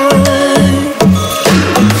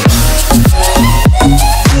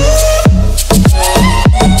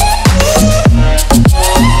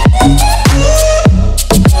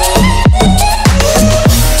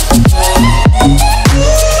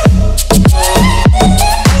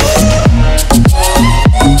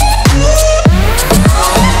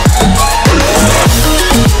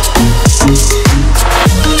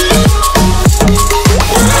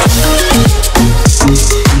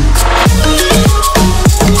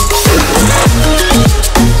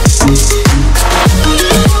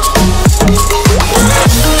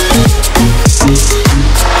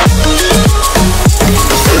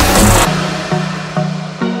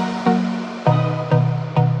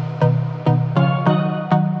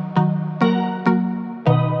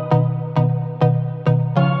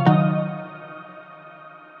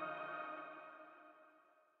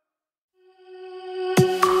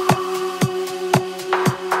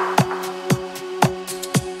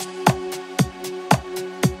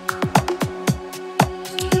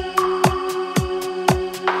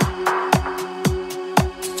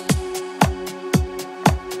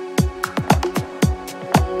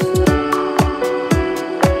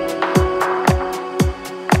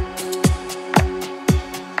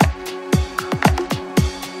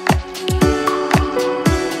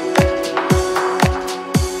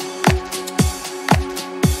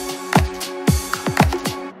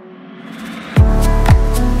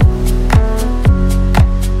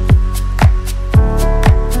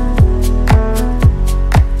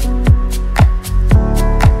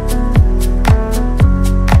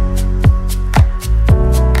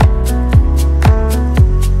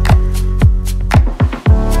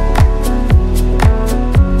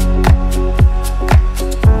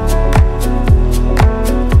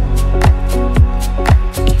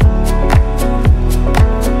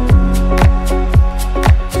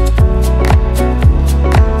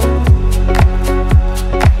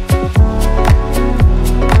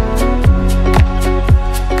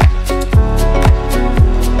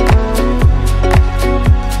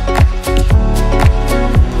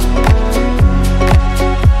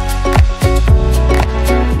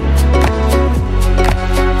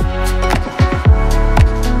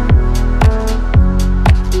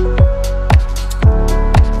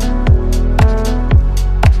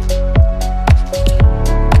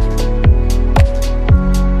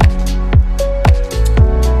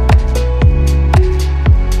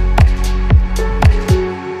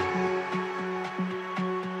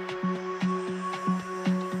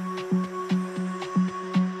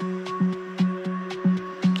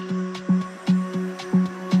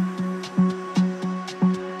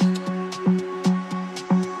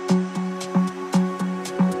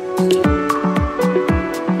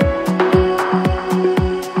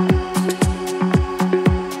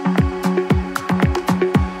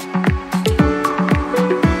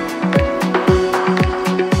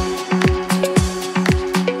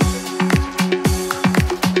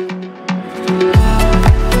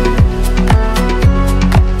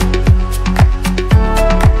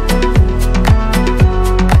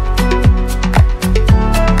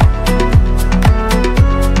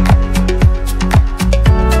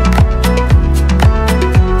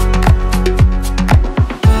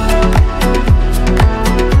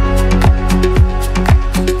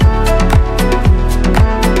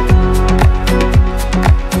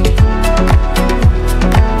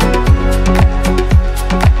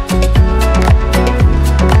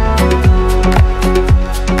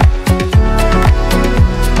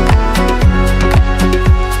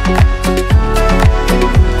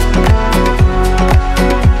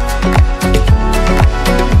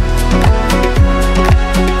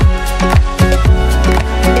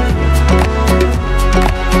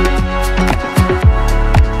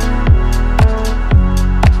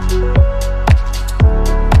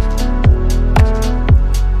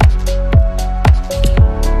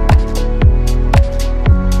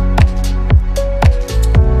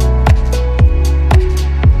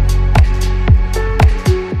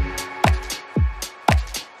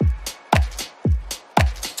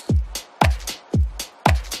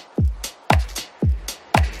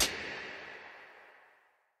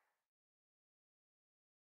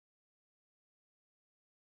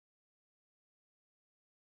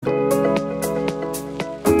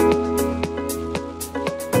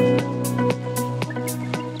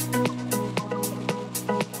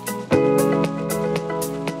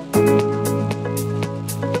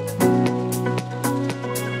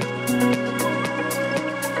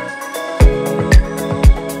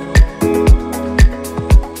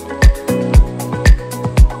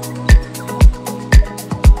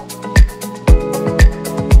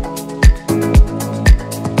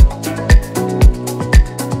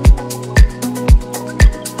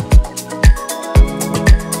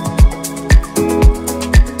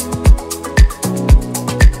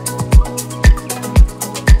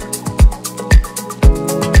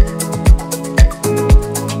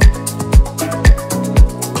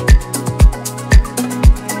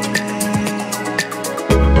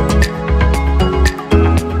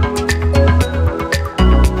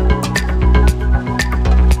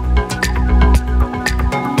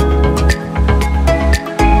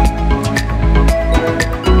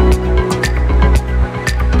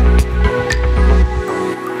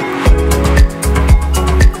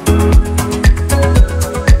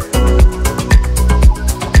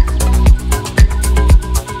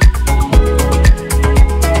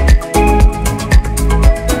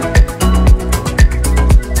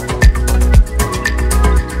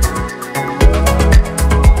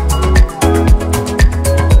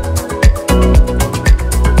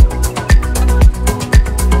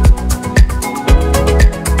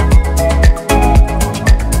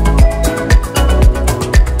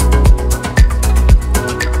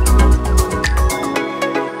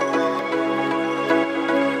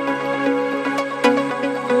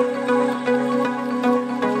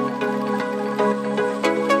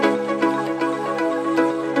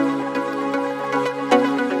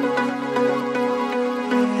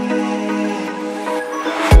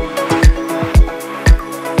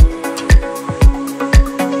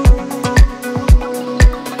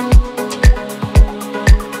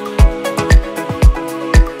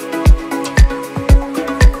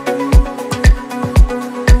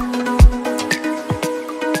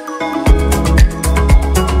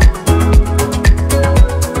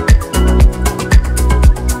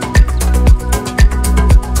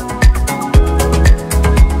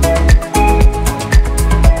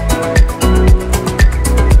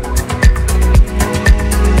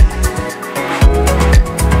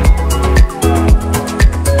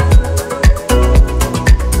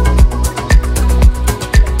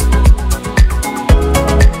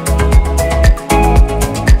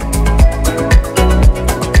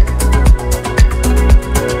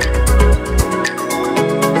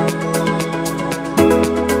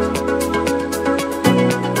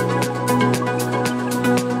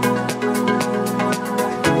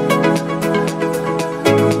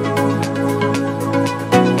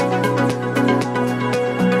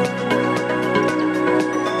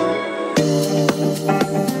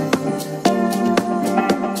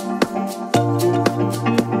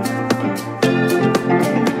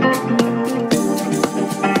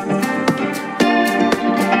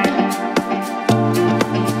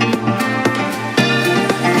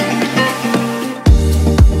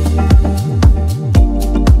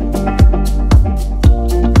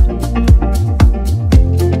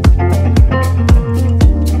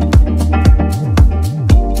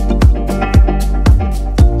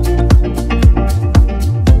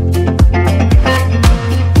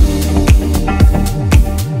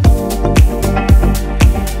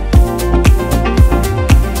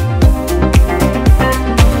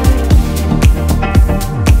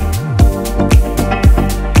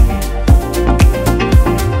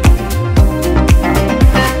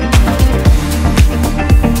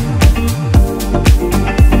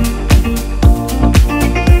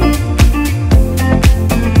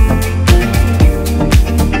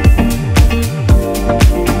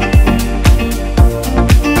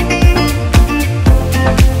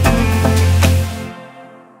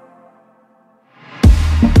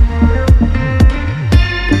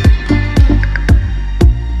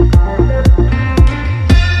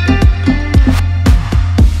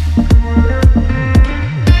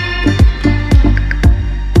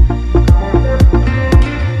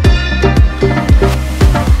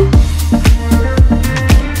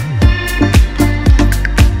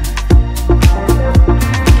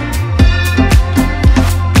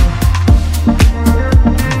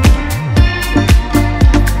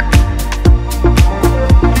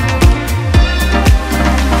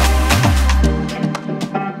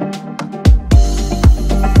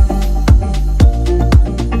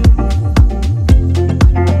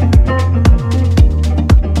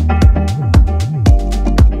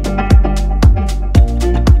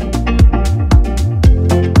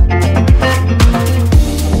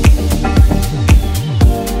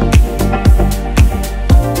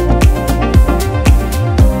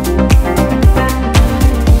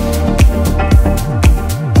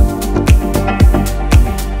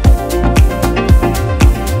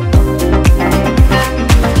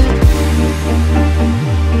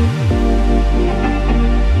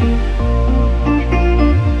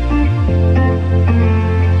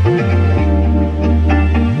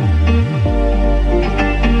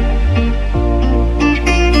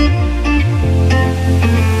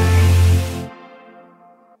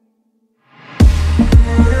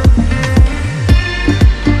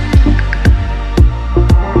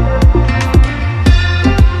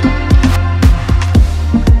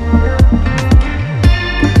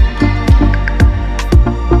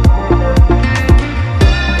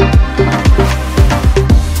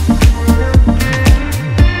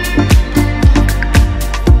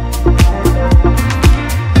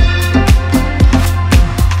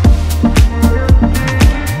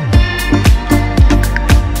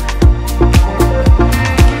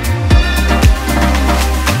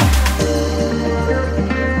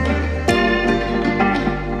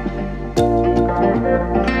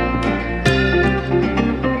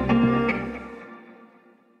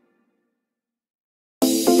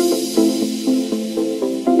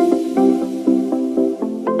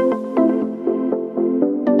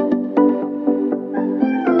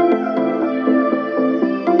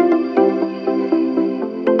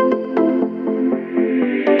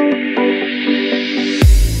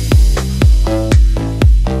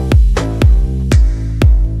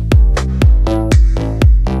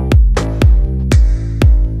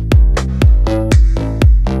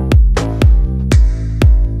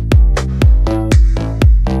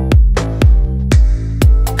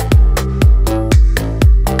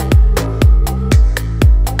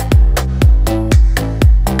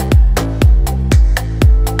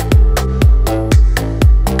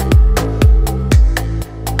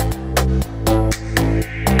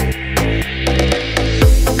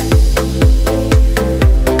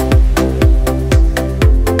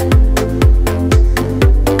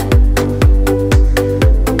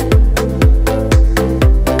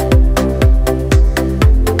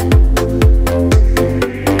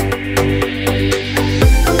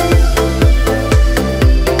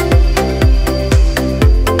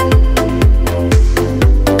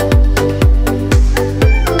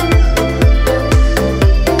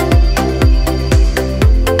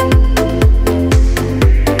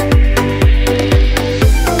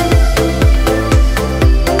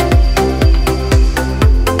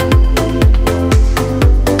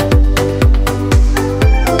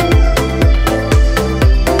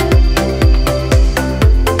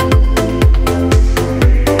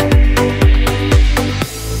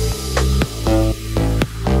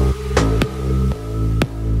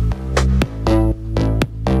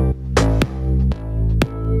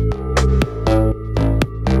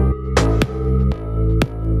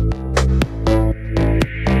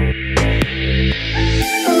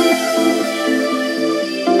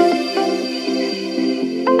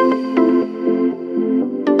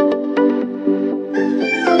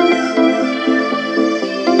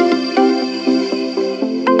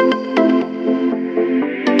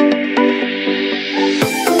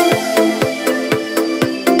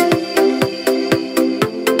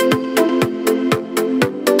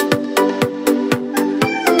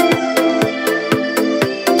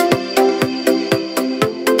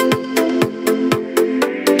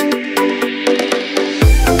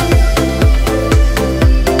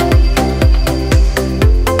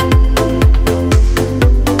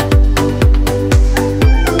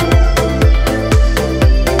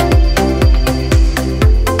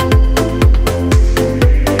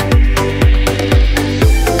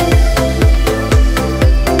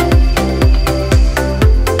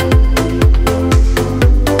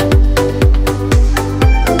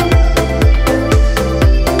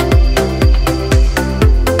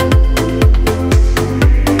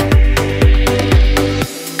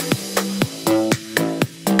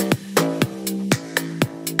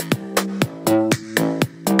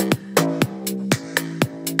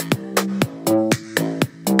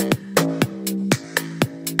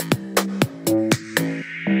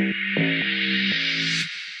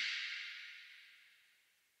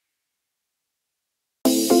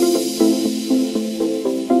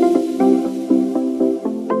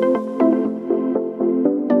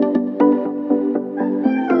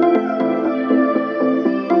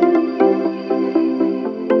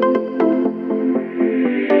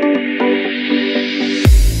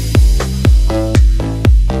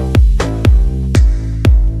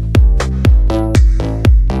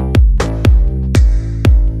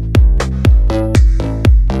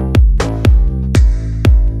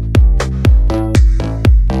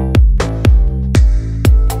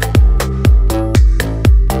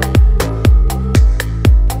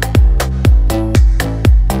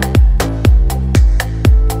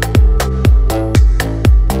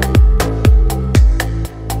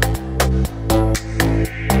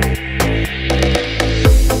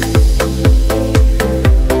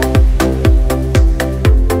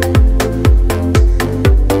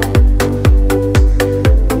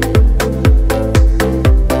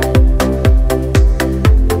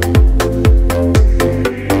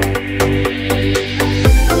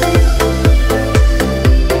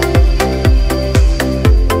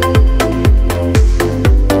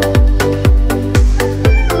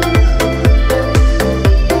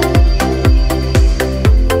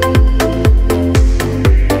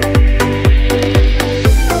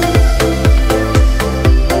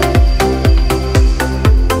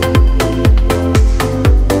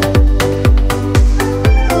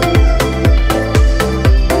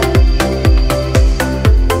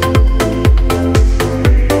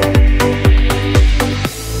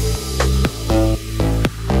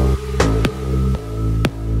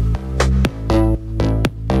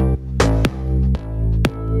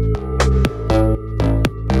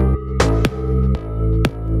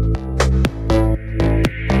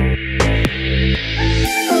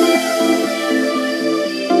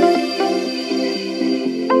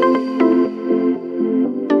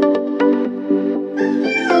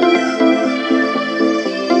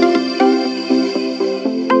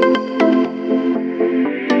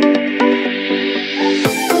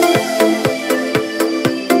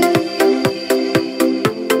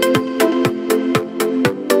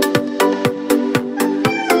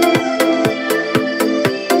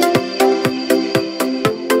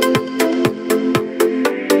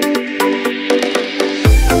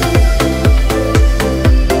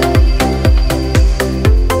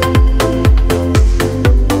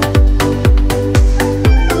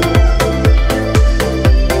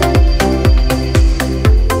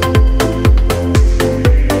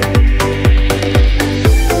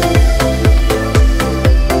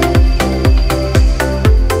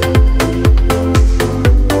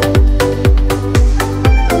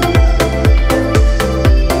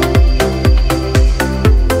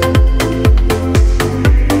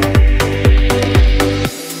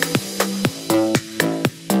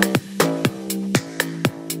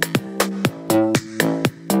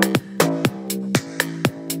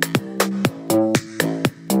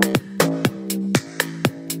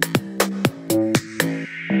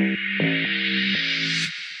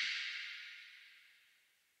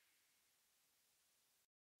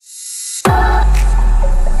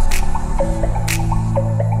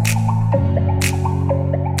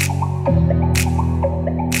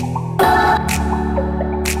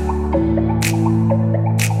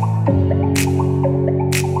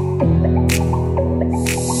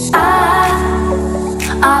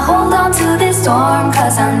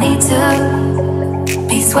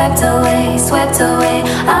 swept away, swept away.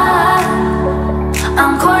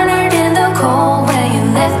 I'm cornered in the cold where you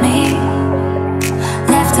left me.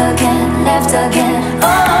 Left again, left again.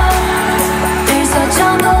 Oh, there's a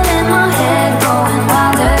jungle in my head going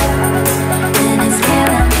wilder, and it's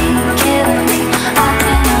killing me, killing me. I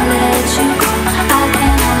cannot let you go, I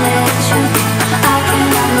cannot let you go, I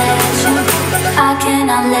cannot let you go, I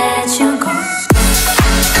cannot let you go.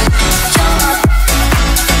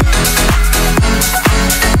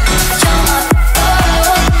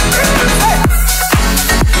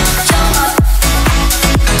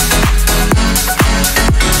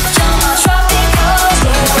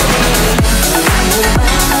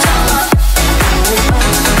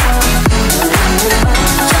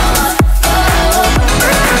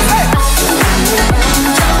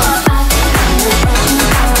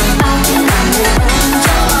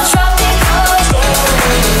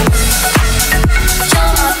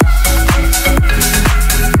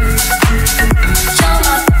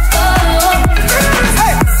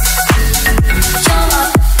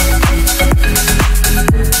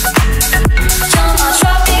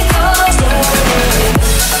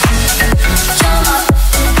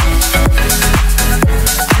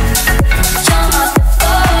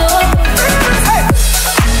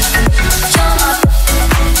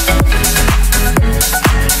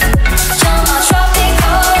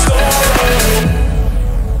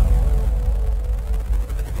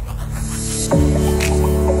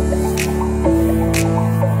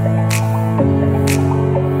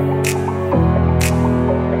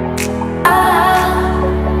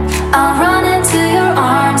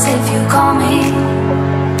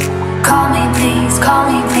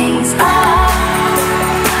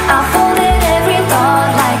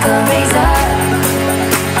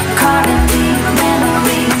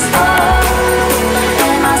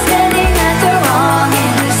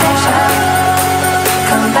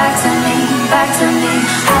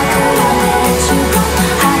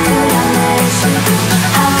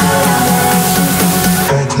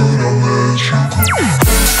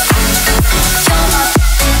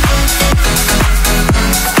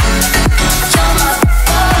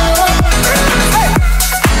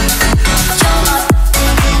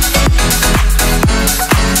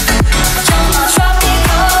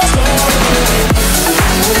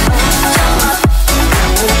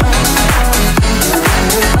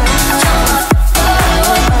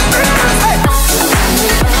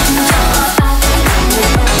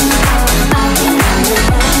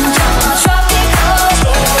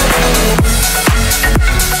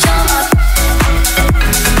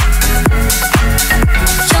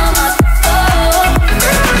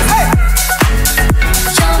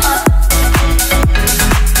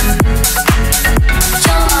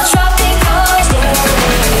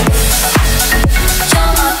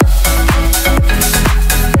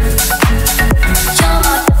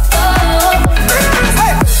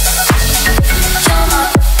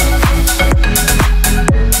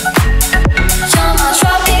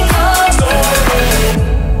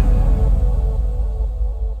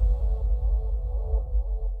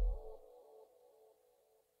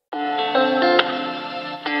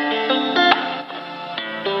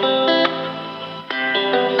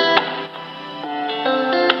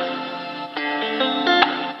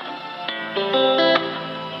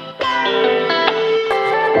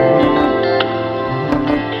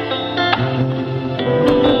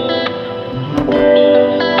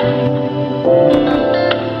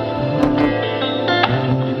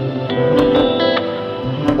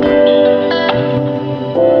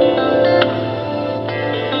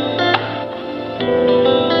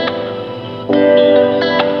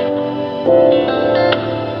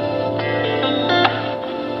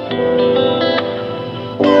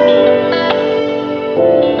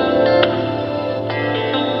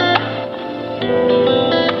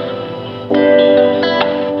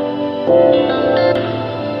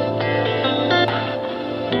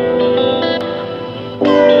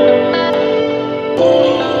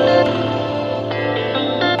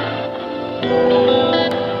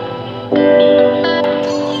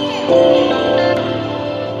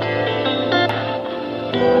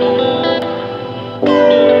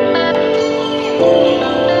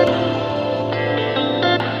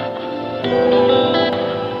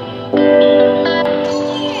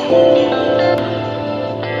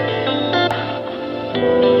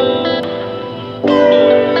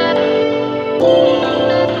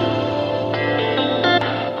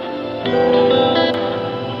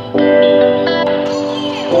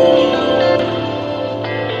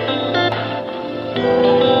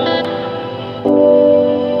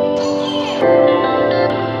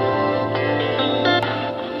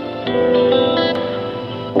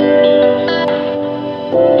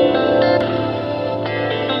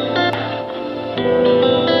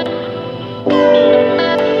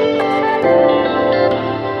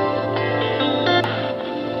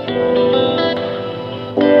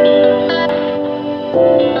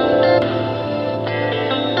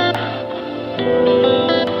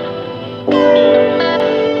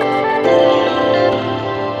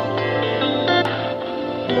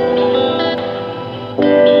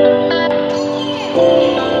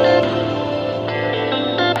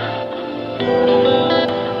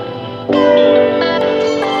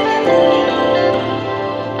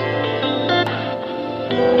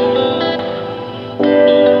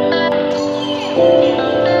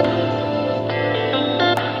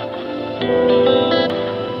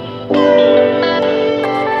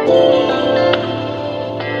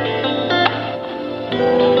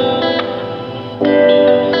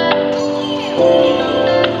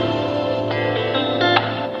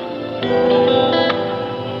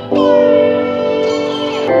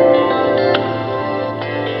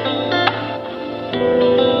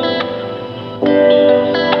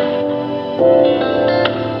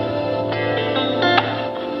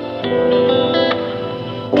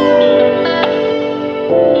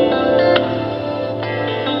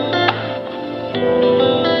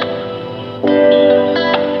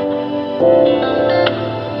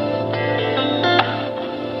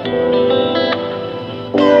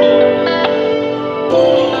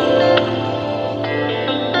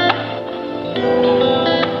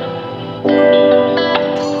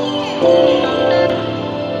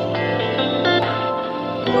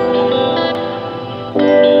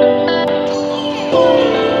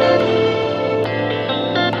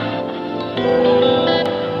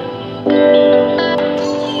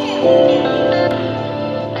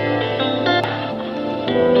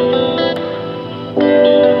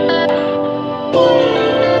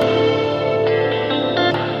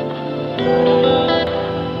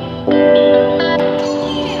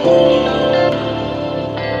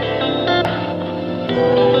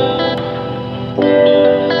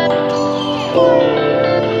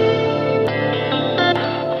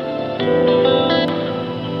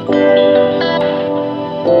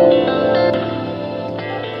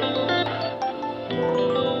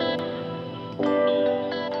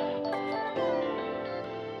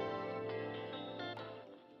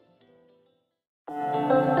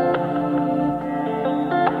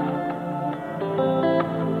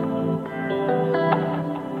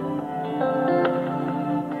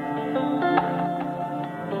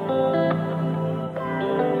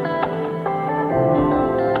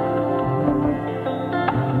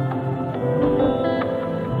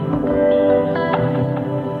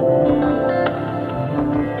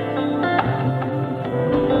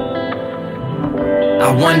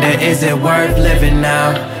 I wonder, is it worth living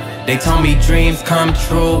now? They told me dreams come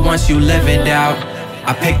true once you live it out.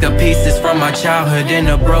 I picked up pieces from my childhood in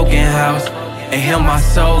a broken house and heal my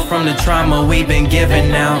soul from the trauma we've been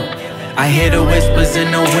given out. I hear the whispers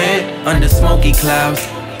in the wind under smoky clouds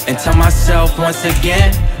and tell myself once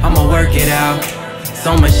again, I'ma work it out.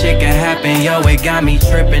 So much shit can happen, yo, it got me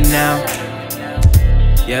tripping now.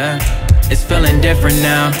 Yeah, it's feeling different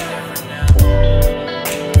now.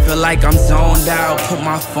 Feel like I'm zoned out, put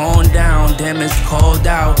my phone down, damn it's cold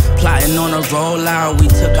out. Plotting on a rollout, we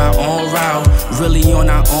took our own route, really on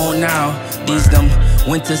our own now. These them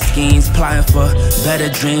winter schemes, plotting for better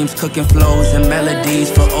dreams, cooking flows and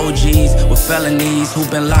melodies for OGs with felonies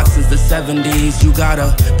who've been locked since the 70s. You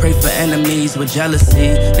gotta pray for enemies with jealousy,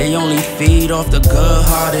 they only feed off the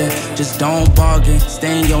good-hearted. Just don't bargain,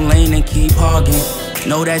 stay in your lane and keep hogging.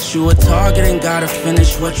 Know that you a target and gotta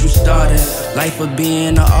finish what you started. Life of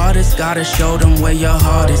being an artist, gotta show them where your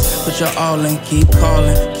heart is. Put your all in, keep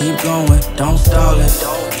calling, keep going, don't stall it.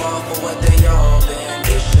 Don't fall for what they all been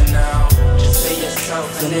dishing out. Just be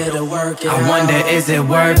yourself and it'll work it out. I wonder, is it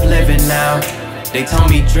worth living now? They told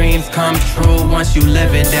me dreams come true once you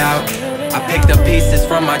live it out. I picked up pieces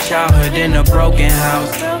from my childhood in a broken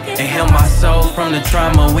house and heal my soul from the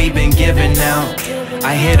trauma we've been given out.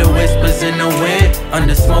 I hear the whispers in the wind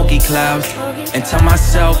under smoky clouds and tell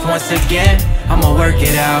myself once again, I'ma work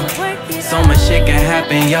it out. So much shit can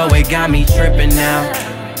happen, yo, it got me tripping now.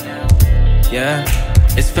 Yeah,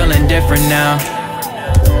 it's feeling different now.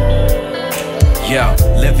 Yo,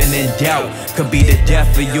 living in doubt could be the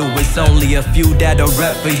death for you. It's only a few that'll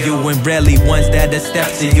rep for you and rarely ones that'll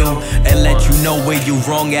step to you and let you know where you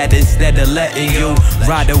wrong at instead of letting you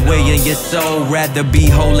ride away in your soul. Rather be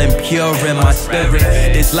whole and pure in my spirit.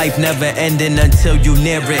 This life never ending until you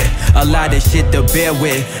near it. A lot of shit to bear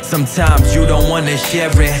with. Sometimes you don't wanna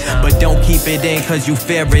share it, but don't keep it in cause you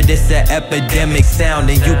fear it. It's an epidemic sound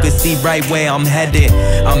and you can see right where I'm headed.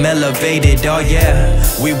 I'm elevated, oh yeah.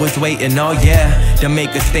 We was waiting, oh yeah, to make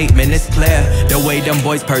a statement, it's clear. The way them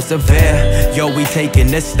boys persevere, yo, we taking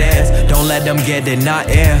the stairs. Don't let them get in our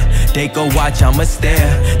ear. They go watch, I'ma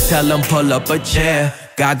stare. Tell them pull up a chair.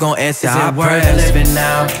 God gon' answer our prayers. Is it worth living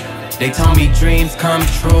now? They told me dreams come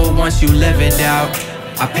true once you live it out.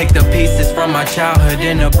 I picked up pieces from my childhood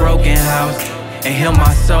in a broken house and heal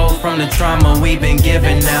my soul from the trauma we've been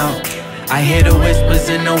given out. I hear the whispers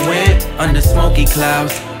in the wind under smoky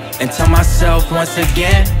clouds and tell myself once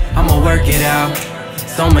again, I'ma work it out.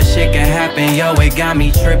 So much shit can happen, yo, it got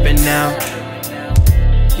me tripping now.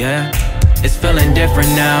 Yeah, it's feeling different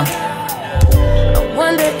now. I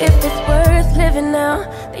wonder if it's worth living now.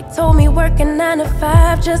 They told me working 9 to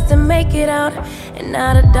 5 just to make it out. And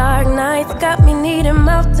now the dark nights got me needing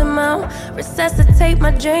mouth to mouth. Resuscitate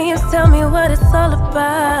my dreams, tell me what it's all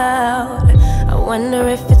about. I wonder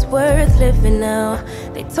if it's worth living now.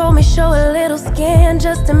 They told me show a little skin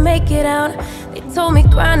just to make it out. They told me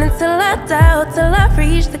grind until I doubt, till I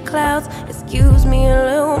reach the clouds. Excuse me a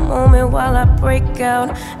little moment while I break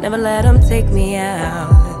out. Never let them take me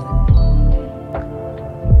out.